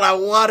question that I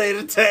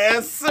wanted to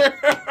answer.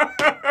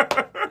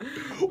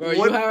 Bro,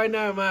 you high right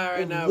now? Am I high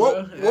right now,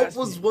 bro? What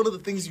was me. one of the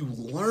things you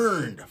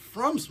learned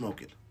from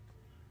smoking?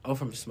 Oh,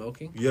 from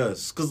smoking?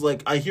 Yes, because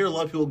like I hear a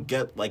lot of people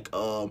get like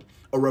a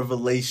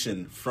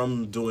revelation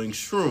from doing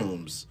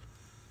shrooms.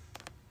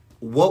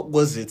 What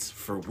was it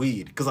for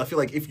weed? Because I feel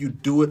like if you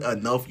do it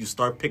enough, you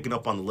start picking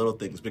up on the little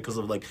things because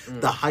of like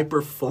the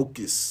hyper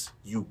focus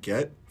you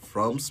get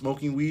from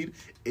smoking weed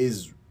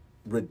is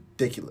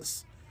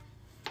ridiculous.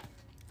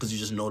 Because you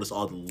just notice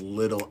all the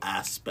little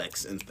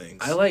aspects and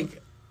things.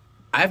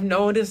 I've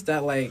noticed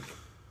that, like,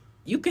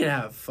 you can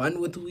have fun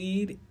with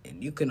weed,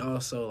 and you can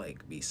also,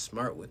 like, be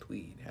smart with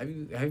weed. Have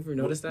you ever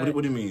noticed that?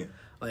 What do you mean?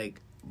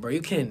 Like, bro,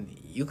 you can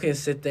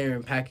sit there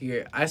and pack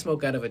I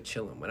smoke out of a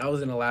chillum. When I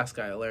was in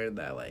Alaska, I learned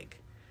that,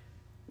 like,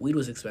 weed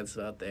was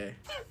expensive out there.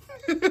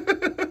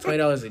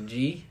 $20 a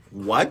G.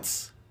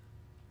 What?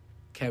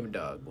 Chem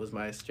Dog was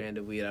my strand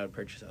of weed I would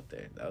purchase out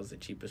there. That was the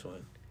cheapest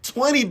one.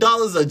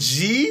 $20 a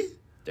G?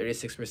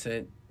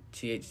 36%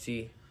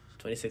 THC,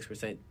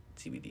 26%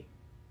 CBD.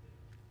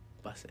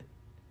 Bussin'.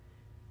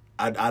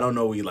 I don't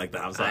know you like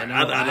that. I'm sorry. I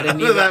know. I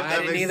didn't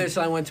either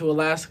till I went to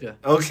Alaska.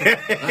 Okay.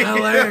 I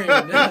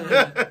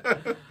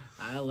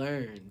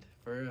learned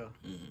for real.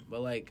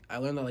 But like I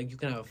learned that like you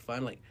can have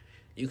fun. Like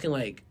you can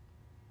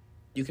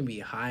be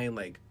high and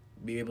like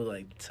be able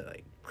to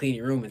clean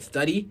your room and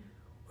study,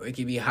 or it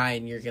can be high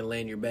and you're gonna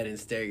lay in your bed and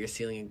stare at your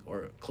ceiling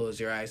or close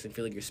your eyes and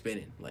feel like you're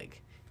spinning.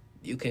 Like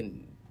you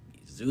can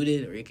be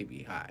zooted or it could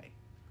be high.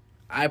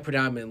 I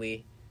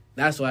predominantly,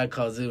 that's why I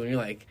call zoo.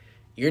 And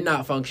you're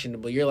not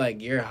functionable. You're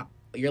like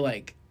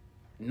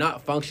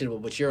not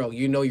functionable, but you're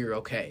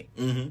okay.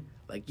 Mm-hmm.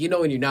 Like you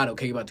know when you're not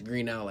okay, you're about to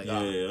green out. Like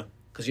Yeah.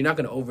 because you're not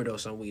gonna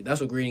overdose on weed.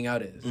 That's what greening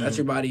out is. That's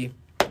your body.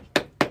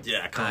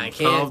 Yeah, I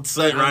come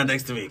sit right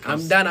next to me.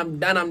 I'm done.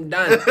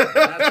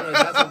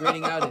 That's what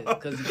greening out is.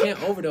 Because you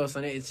can't overdose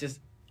on it. It's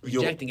just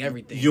rejecting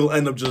everything. You'll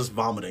end up just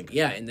vomiting.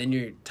 Yeah, and then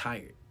you're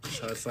tired.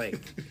 So it's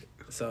like,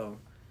 so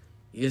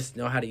you just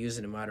know how to use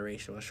it in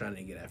moderation. I was trying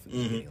to get at from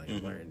the beginning. Like I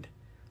learned,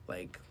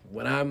 like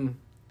when I'm,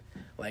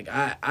 like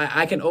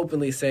I can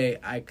openly say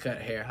I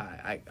cut hair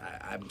high.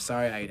 I'm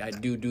sorry. I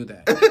do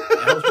that.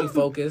 It helps me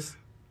focus.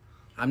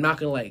 I'm not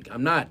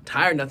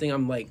tired. Nothing.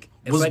 I'm like.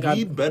 It's Was like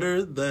weed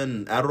better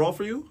than Adderall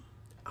for you?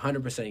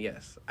 100%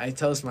 yes. I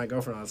tell this to my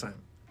girlfriend all the time.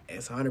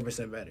 It's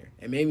 100% better.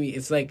 It made me.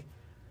 It's like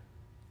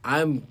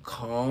I'm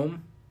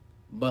calm,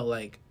 but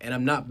like, and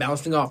I'm not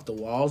bouncing off the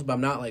walls, but I'm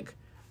not like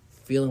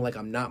feeling like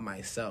I'm not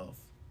myself.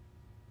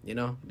 You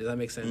know? Does that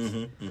make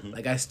sense?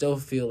 Like I still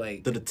feel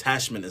like the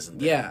detachment isn't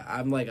there. Yeah,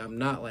 I'm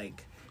not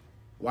like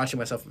watching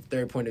myself from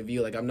third point of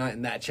view. Like I'm not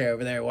in that chair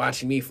over there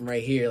watching me from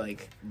right here.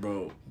 Like,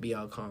 bro, be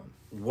all calm.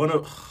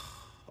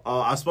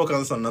 I spoke on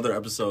this on another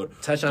episode.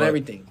 Touch on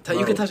everything.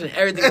 You can touch on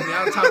everything with me.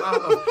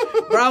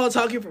 I will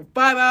talk to you for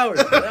 5 hours.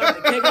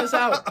 Take this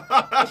out.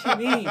 What you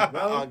mean,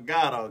 bro? Oh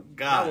God.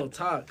 I will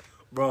talk,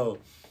 bro.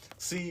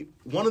 See,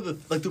 one of the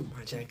my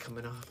jacket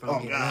coming off.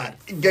 Oh God,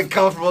 get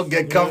comfortable.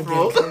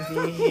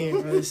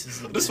 This is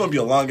gonna be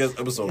a long ass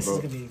episode, bro.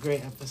 This is gonna be a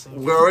great episode.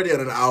 We're already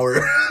at an hour.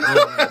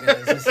 Oh my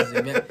goodness,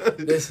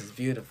 this is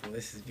beautiful.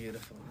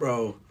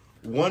 Bro.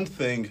 One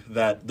thing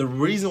that the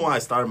reason why I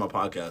started my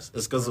podcast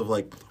is because of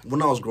like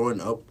when I was growing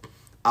up,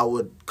 I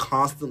would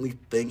constantly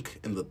think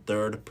in the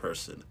third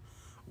person,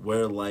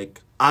 where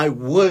like I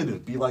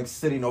would be like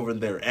sitting over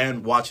there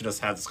and watching us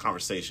have this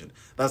conversation.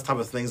 That's the type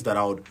of things that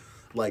I would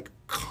like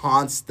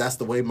that's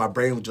the way my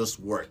brain just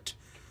worked.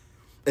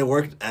 It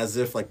worked as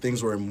if like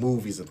things were in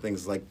movies and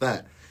things like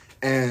that.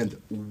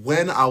 And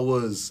when I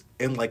was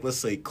in like let's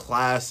say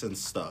class and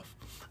stuff,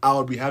 I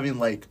would be having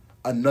like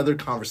another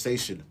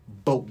conversation,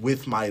 but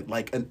with my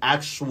like an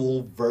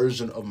actual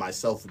version of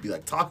myself would be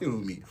like talking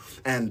with me,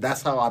 and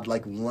that's how I'd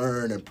like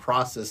learn and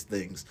process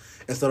things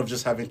instead of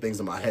just having things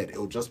in my head. It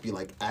would just be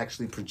like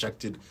actually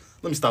projected.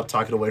 Let me stop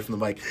talking away from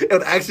the mic. It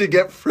would actually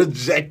get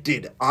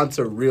projected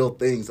onto real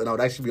things, and I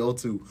would actually be able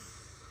to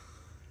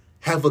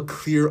have a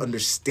clear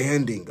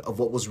understanding of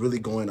what was really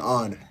going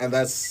on. And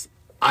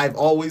I've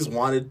always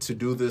wanted to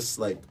do this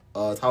like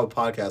type of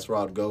podcast where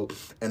I'd go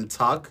and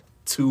talk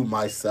to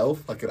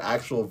myself, like an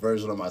actual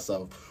version of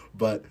myself.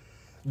 But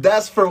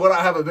that's for when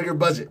I have a bigger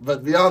budget.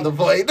 But beyond the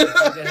point, you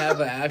can have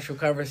an actual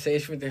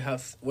conversation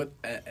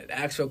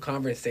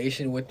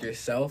with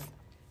yourself,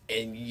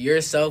 and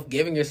yourself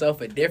giving yourself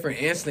a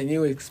different answer than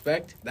you would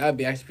expect. That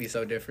would actually be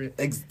so different.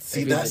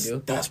 See,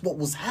 that's what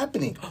was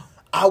happening.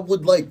 I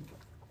would like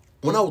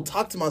when I would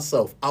talk to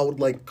myself, I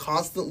would like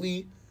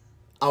constantly.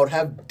 I would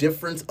have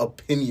different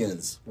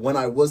opinions when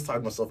I was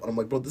talking to myself, and I'm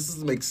like, bro, this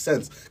doesn't make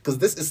sense because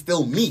this is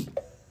still me.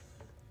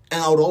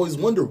 And I would always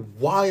wonder,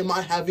 why am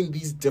I having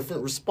these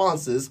different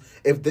responses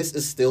if this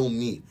is still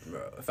me?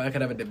 Bro, if I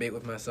could have a debate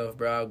with myself,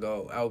 bro, I would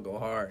go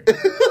hard.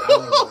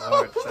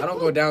 I don't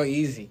go down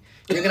easy.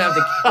 You're gonna have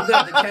to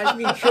catch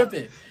me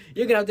tripping.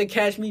 You're gonna have to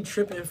catch me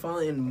tripping,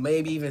 falling, and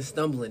maybe even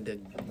stumbling to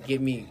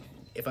get me.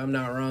 If I'm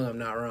not wrong, I'm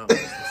not wrong. I'm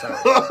sorry.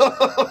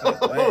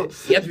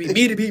 You have to be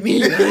me to beat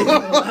me. And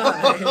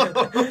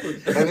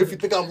if you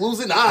think I'm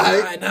losing,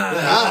 What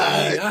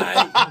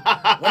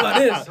about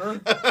this, huh?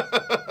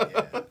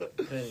 Yeah,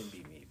 couldn't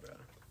be me, bro.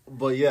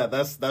 But yeah,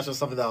 that's just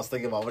something that I was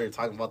thinking about when you're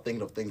talking about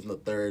thinking of things in the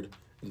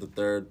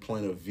third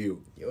point of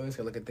view. You always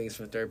gotta look at things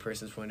from a third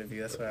person's point of view.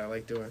 That's what I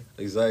like doing.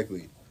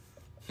 Exactly.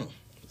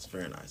 It's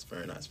very nice.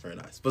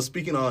 But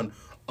speaking on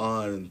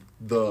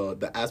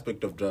the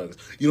aspect of drugs,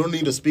 you don't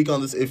need to speak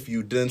on this if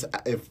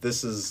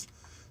this is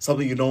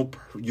something you don't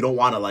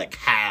want to like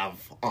have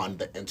on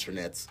the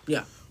internet.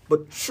 Yeah.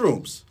 But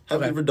shrooms,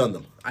 have you ever done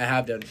them? I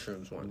have done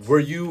shrooms once. Were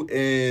you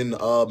in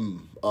not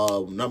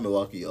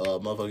Milwaukee,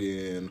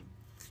 motherfucking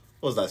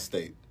what was that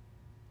state?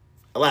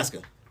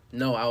 Alaska.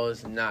 No, I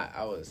was not.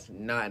 I was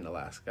not in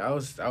Alaska. I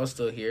was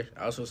still here.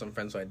 I was with some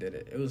friends, so I did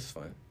it. It was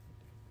fun.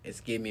 It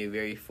gave me a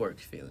very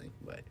forked feeling,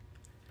 but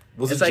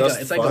was it's it like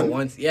just it's fun? like a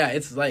once. Yeah,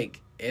 it's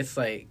like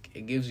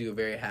it gives you a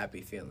very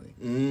happy feeling.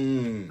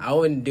 Mm. I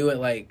wouldn't do it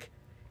like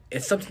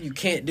it's something you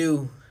can't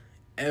do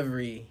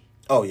every.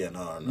 Oh yeah,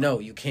 no. No,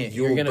 you can't.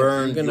 You're gonna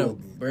burn.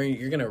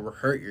 You're gonna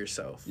hurt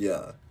yourself.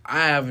 Yeah.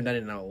 I haven't done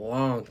it in a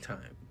long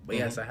time, but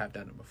yes, I have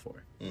done it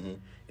before. Mm-hmm.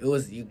 It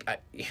was you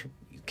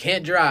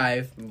can't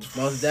drive,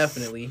 most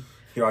definitely.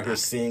 You're out here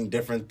seeing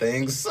different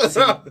things.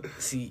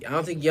 See, I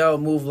don't think y'all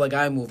move like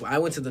I move. I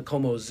went to the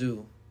Como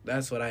Zoo.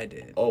 That's what I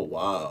did. Oh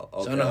wow!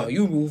 Okay. So I don't know how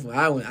you move.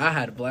 I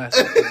had a blast.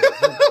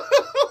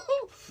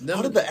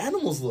 How did the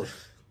animals look?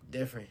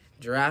 Different.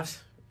 Giraffes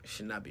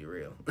should not be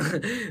real.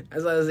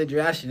 That's why I say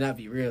giraffes should not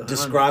be real.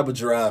 Describe a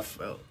giraffe.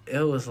 Bro, it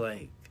was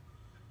like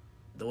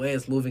the way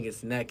it's moving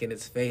its neck and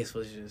its face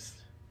was just,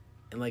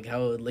 and like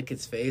how it would lick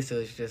its face. It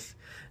was just,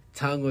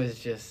 tongue was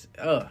just,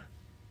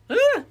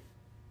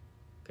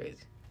 crazy.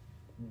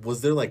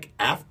 Was there like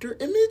after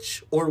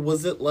image, or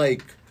was it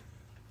like?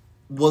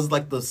 Was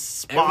like the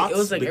spots it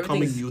was like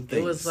becoming new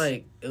things?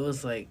 It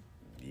was like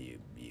you.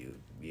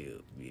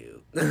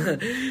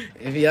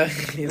 If y'all,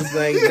 it's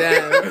like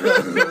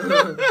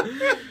that,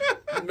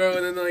 bro.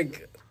 And then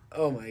like,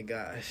 oh my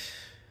gosh,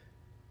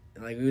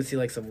 and like we would see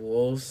like some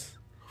wolves,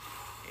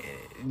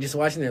 and just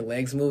watching their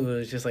legs move. It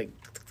was just like,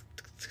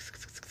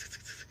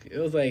 it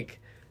was like.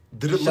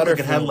 Did it look like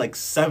it had like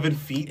 7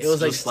 feet? It was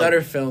like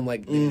stutter film,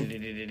 like.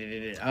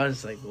 I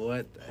was like,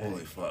 what?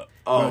 Holy fuck!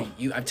 Oh,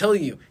 bro, I'm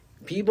telling you.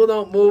 People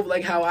don't move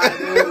like how I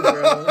move,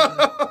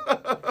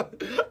 bro.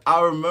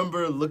 I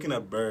remember looking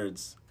at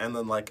birds, and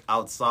then like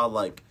I saw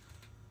like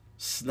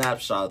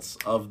snapshots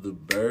of the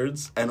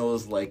birds, and it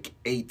was like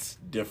 8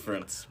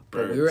 different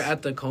birds. Bro, we were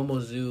at the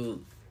Como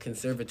Zoo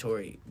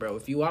Conservatory, bro.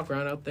 If you walk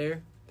around out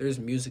there, there's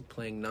music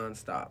playing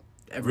nonstop.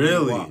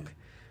 Really? Walk.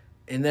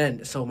 And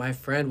then, so my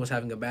friend was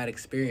having a bad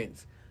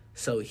experience.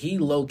 So he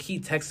low-key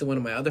texted one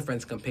of my other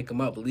friends to come pick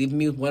him up, leaving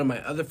me with one of my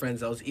other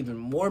friends that was even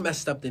more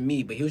messed up than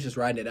me, but he was just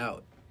riding it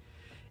out.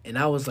 And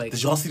I was like...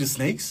 Did y'all see the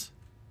snakes?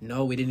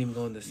 No, we didn't even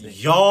go in the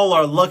snakes. Y'all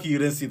are lucky you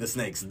didn't see the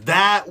snakes.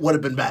 That would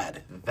have been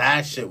bad.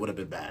 That shit would have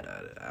been bad.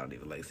 I don't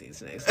even like seeing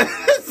snakes.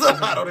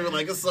 I don't even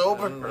like it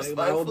sober,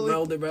 my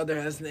older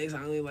brother has snakes.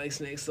 I only like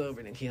snakes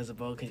sober. And he has a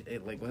boa,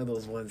 like one of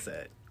those ones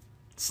that...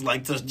 It's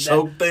like to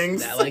choke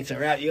things. That like to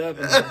wrap you up.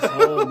 And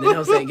then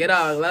he'll say, get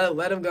out.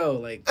 Let him go.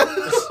 Like,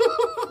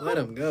 let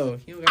him go.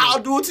 I'll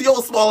do it to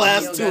your small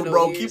ass too,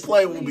 bro. Ears. Keep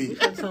playing with me.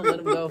 Let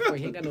him go for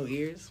he ain't got no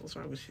ears. What's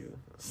wrong with you?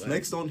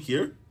 Snakes don't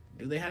hear?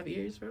 Do they have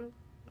ears, bro?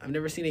 I've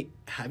never seen it.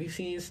 Have you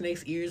seen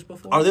snakes' ears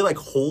before? Are they like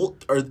or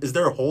is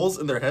there holes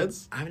in their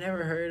heads? I've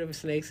never heard of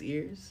snakes'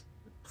 ears.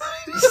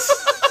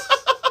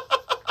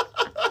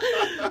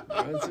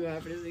 I'm too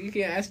happy. You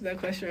can't ask me that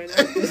question right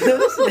now.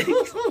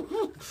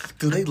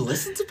 Do they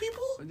listen to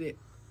people?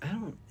 I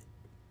don't.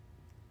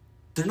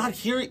 They're not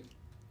hearing.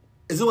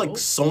 Is it like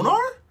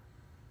sonar?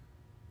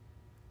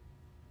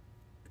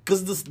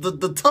 Because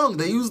the tongue,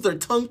 they use their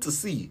tongue to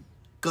see.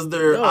 Because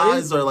their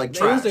eyes are like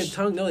trash. They use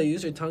their tongue. No, they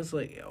use their tongues to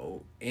like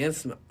and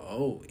smell.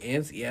 Oh,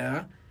 ants,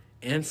 yeah,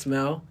 and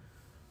smell.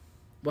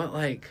 But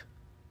like,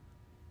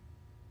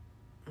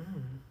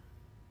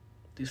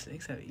 do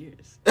snakes have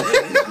ears?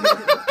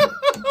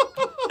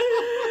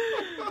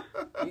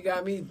 You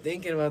got me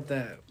thinking about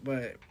that,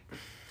 but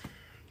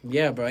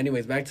yeah, bro.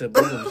 Anyways, back to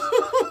Boogums.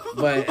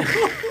 But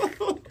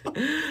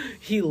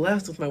he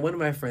left with one of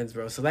my friends,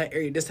 bro. So that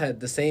area just had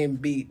the same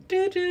beat.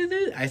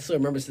 I still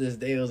remember to this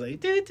day. It was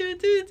like,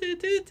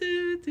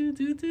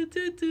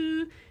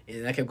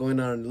 and I kept going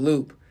on a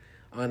loop.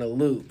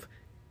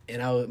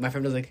 And my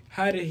friend was like,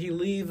 "How did he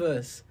leave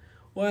us?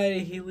 Why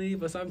did he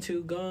leave us? I'm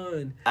too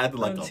gone. Acting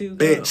like a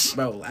bitch.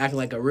 Bro, acting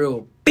like a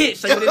real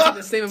bitch. Like we didn't take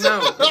the same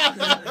amount.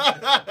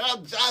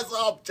 Jazz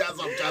up.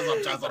 I'm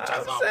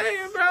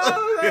saying, bro.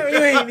 You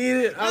ain't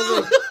need it. I was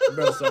like,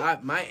 bro, so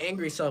my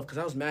angry self, because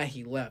I was mad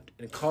he left,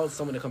 and called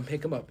someone to come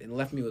pick him up and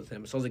left me with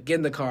him. So I was like, get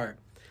in the car.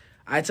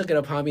 I took it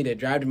upon me to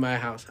drive to my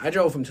house. I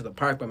drove him to the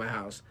park by my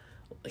house.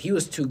 He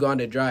was too gone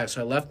to drive,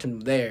 so I left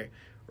him there,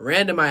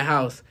 ran to my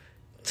house,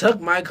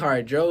 took my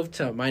car, drove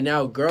to my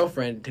now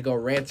girlfriend to go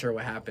rant to her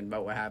what happened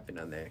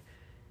on there.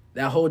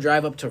 That whole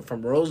drive up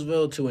from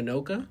Roseville to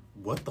Anoka.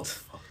 What the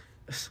fuck?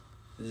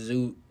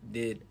 Zoo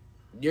did.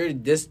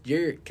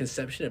 Your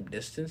conception of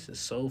distance is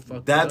so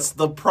fucked up. That's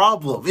the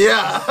problem.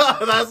 Yeah,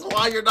 that's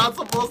why you're not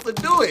supposed to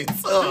do it.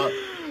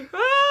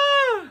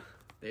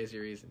 There's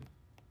your reason.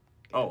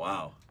 Oh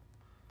wow.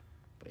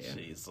 Yeah.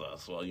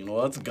 Jesus. Well, you know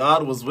what?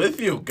 God was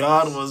with you.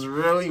 God was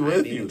really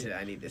with you.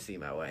 I need to see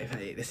my wife. I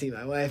need to see her.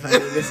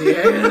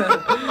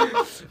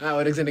 I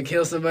was going to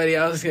kill somebody.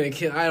 I was going to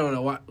kill. I don't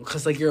know why.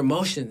 Because, like, your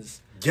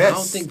emotions. Yes. I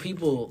don't think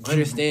people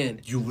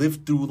understand. You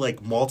lived through,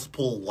 like,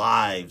 multiple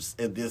lives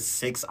in this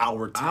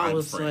 6-hour time I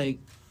was frame. like,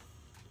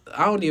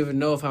 I don't even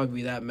know if I would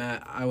be that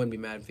mad. I wouldn't be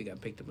mad if he got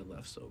picked up and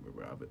left sober,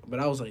 bro. But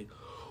I was like,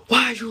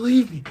 why'd you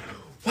leave me?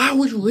 Why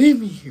would you leave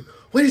me here?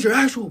 What is your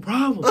actual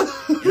problem?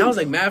 And I was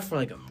like mad for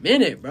like a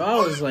minute, bro.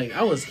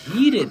 I was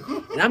heated.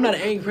 And I'm not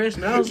an angry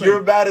person, but I was like,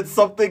 you're mad at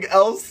something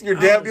else? You're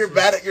damn near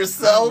mad at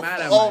yourself?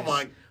 Mad at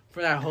my.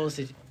 For that whole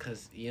situation.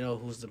 Because you know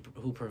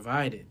who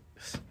provided?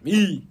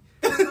 Me.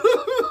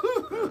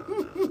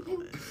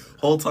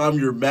 Whole time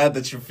you're mad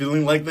that you're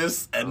feeling like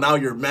this, and now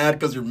you're mad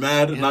because you're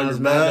mad, and now you're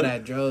mad. That I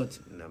drove,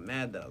 and I'm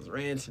mad that I was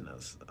ranching.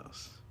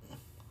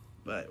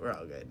 But we're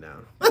all good now.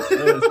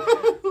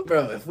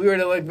 Bro, if we were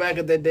to look back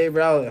at that day,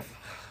 bro,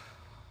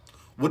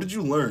 what did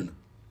you learn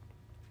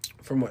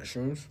From what,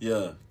 shrooms?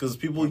 Yeah, because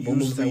people Boom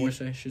booms, I usually...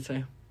 wish I should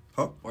say.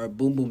 Huh? Or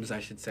boom booms, I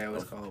should say. I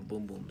always call them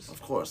boom booms.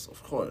 Of course.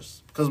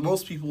 Because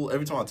most people,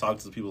 every time I talk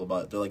to people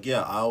about it, they're like,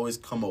 yeah, I always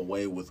come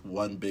away with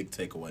one big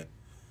takeaway.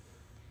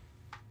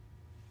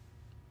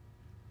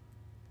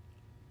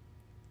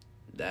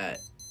 That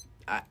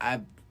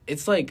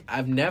it's like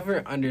I've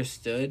never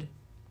understood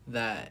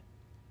that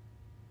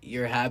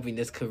your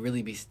happiness could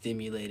really be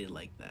stimulated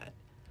like that.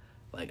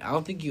 Like I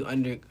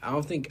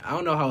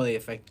don't know how they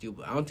affect you,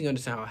 but I don't think you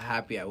understand how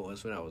happy I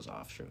was when I was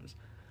off shrooms.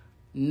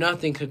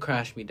 Nothing could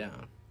crash me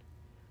down.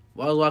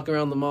 While I was walking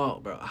around the mall,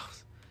 bro,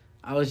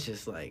 I was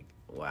just like,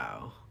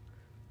 wow,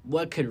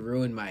 what could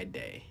ruin my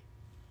day?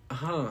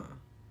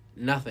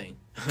 Nothing.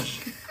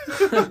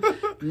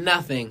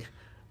 Nothing.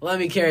 Let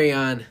me carry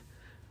on.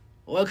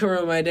 What could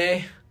ruin my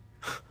day?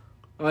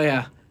 Oh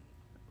yeah,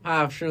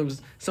 shrooms.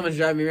 Someone's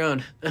driving me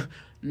around.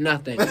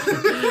 Nothing.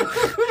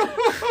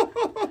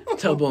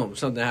 Till boom,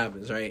 something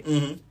happens, right?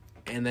 Mm-hmm.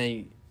 And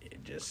then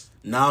it just...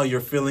 Now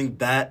you're feeling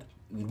that,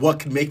 what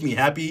could make me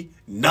happy?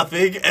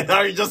 Nothing. And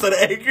now you're just an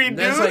angry dude?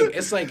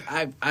 It's like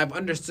I've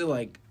understood,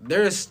 like,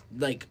 there's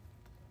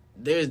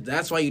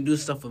that's why you do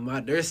stuff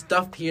with there's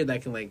stuff here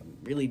that can, like,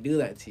 really do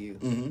that to you.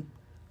 Mm-hmm.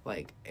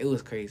 Like, it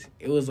was crazy.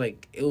 It was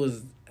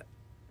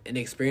an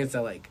experience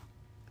that, like,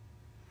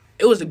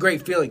 it was a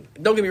great feeling.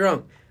 Don't get me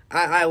wrong.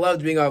 I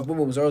loved being off boom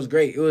booms. It was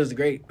great. It was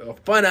a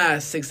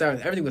fun-ass 6 hours.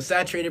 Everything was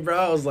saturated, bro.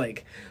 I was,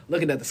 like,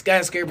 looking at the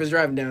skyscrapers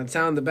driving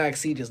downtown in the back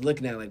seat, just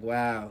looking at it, like,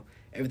 wow,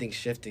 everything's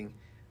shifting.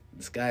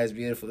 The sky is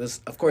beautiful.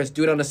 Of course,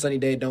 do it on a sunny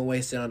day. Don't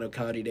waste it on a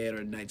cloudy day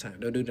or nighttime.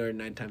 Don't do it during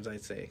night times,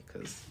 I'd say,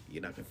 because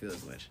you're not going to feel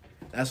as much.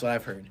 That's what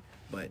I've heard.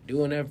 But do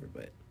whenever.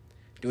 But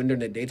doing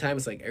during the daytime,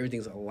 it's like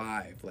everything's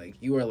alive. Like,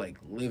 you are, like,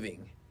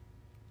 living.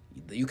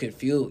 You can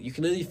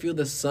literally feel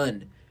the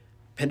sun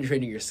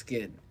penetrating your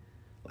skin.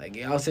 Like,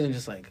 I was sitting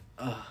just like,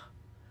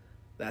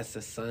 that's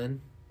the sun?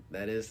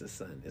 That is the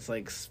sun. It's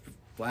like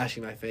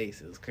flashing my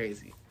face. It was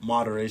crazy.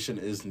 Moderation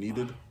is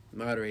needed.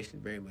 Moderation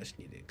very much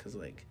needed. Because,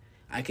 like,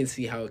 I can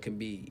see how it can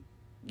be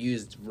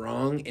used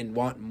wrong and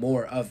want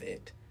more of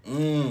it.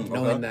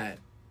 Knowing that,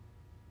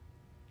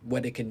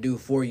 what it can do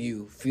for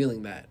you,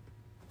 feeling that.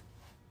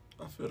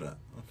 I feel that.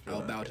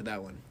 I'll bow to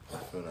that one. I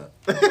feel that.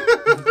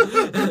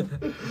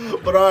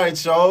 But all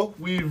right, y'all.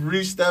 We've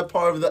reached that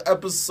part of the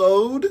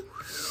episode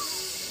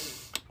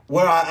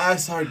where I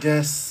ask our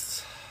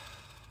guests,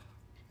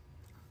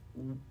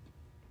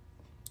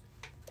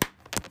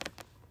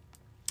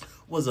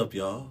 what's up,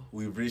 y'all?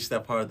 We've reached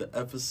that part of the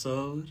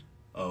episode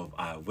of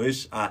I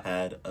Wish I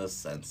Had a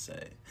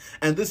Sensei.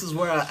 And this is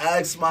where I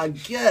ask my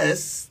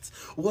guests,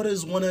 what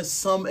is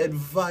some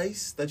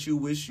advice that you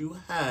wish you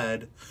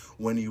had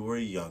when you were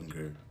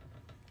younger?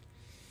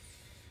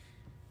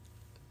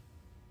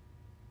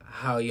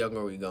 How young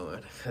are we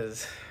going?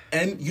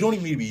 And you don't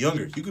even need to be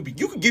younger. You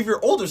could give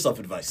your older self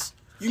advice.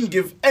 You can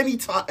give any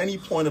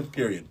point of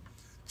period.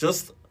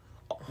 Just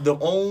the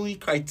only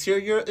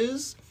criteria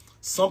is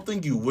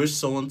something you wish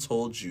someone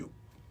told you.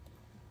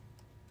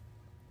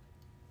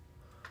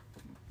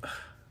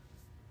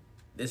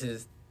 This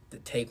is the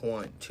take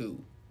 1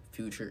 to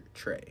future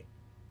Trey.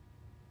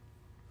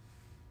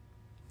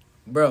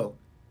 Bro,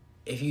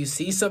 if you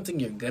see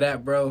something you're good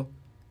at, bro,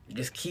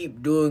 just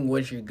keep doing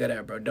what you're good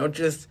at, bro. Don't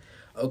just,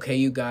 okay,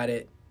 you got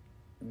it,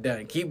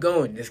 done. Keep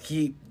going. Just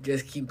keep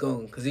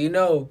going. Because you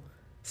know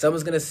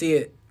someone's going to see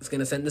it. It's going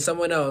to send to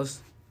someone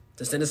else,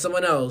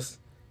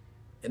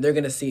 and they're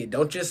going to see it.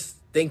 Don't just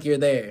think you're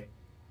there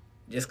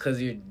just because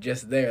you're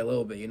just there a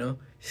little bit, you know?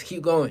 Just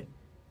keep going.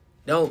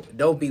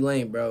 Don't be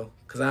lame, bro.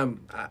 Because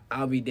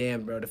I'll be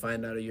damned, bro, to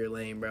find out you're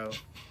lame, bro.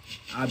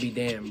 I'll be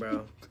damned,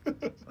 bro.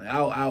 Like,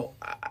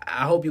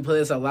 I hope you play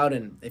this out loud,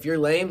 and if you're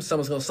lame,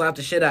 someone's going to slap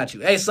the shit out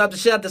you. Hey, slap the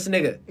shit out this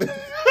nigga.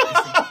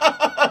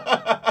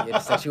 Yeah,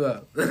 to set you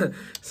up.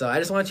 So I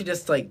just want you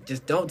just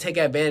don't take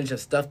advantage of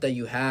stuff that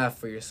you have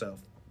for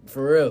yourself.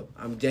 For real.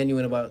 I'm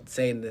genuine about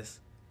saying this.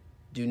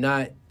 Do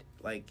not,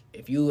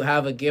 if you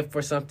have a gift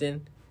for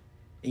something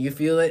and you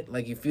feel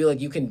like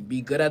you can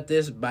be good at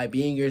this by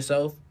being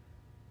yourself,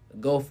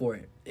 go for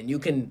it. And you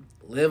can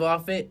live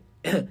off it,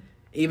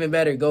 even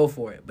better, go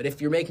for it. But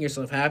if you're making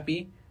yourself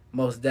happy,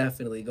 most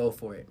definitely go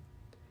for it.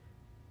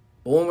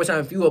 But one more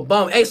time, if you a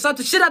bum, hey, slap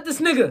the shit out this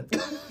nigga.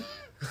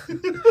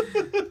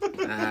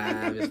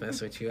 I'm just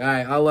messing with you. All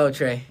right, all low,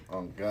 Trey.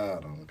 On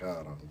God.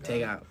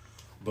 Take out.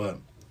 But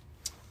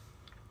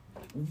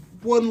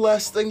one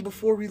last thing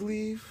before we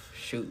leave.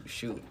 Shoot.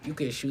 You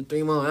can shoot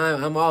 3 more.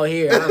 I'm all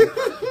here.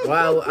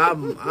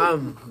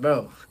 I'm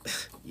bro.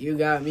 You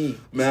got me.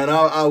 Man,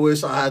 I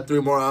wish I had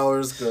 3 more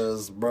hours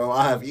because, bro,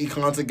 I have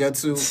econ to get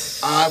to.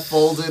 I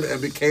folded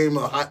and became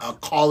a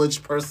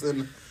college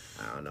person.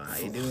 I don't know how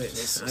you do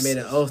it. I made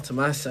an oath to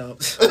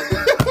myself.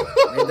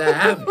 Made that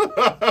happen.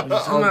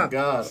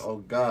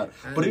 Oh, God.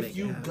 But if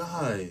you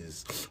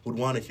guys would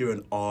want to hear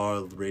an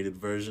R-rated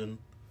version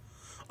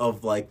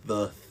of,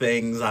 the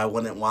things I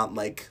wouldn't want,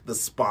 the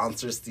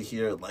sponsors to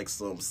hear,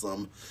 some,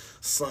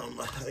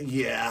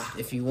 yeah.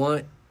 If you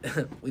want,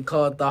 we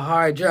call it the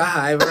hard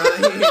drive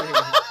right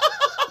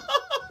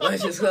here.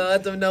 Let's just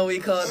let them know we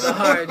call it the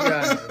hard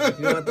drive.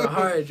 You want the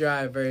hard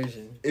drive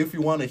version. If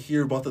you want to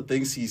hear about the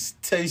things he's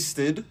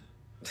tasted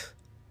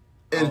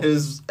in Oh.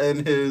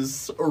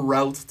 his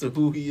route to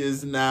who he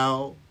is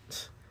now,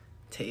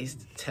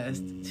 Taste,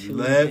 test,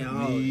 let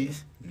me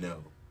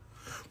know.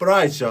 But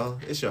alright, y'all.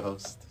 It's your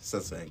host,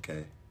 Sensei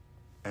NK.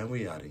 And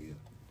we out of here.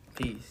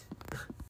 Peace.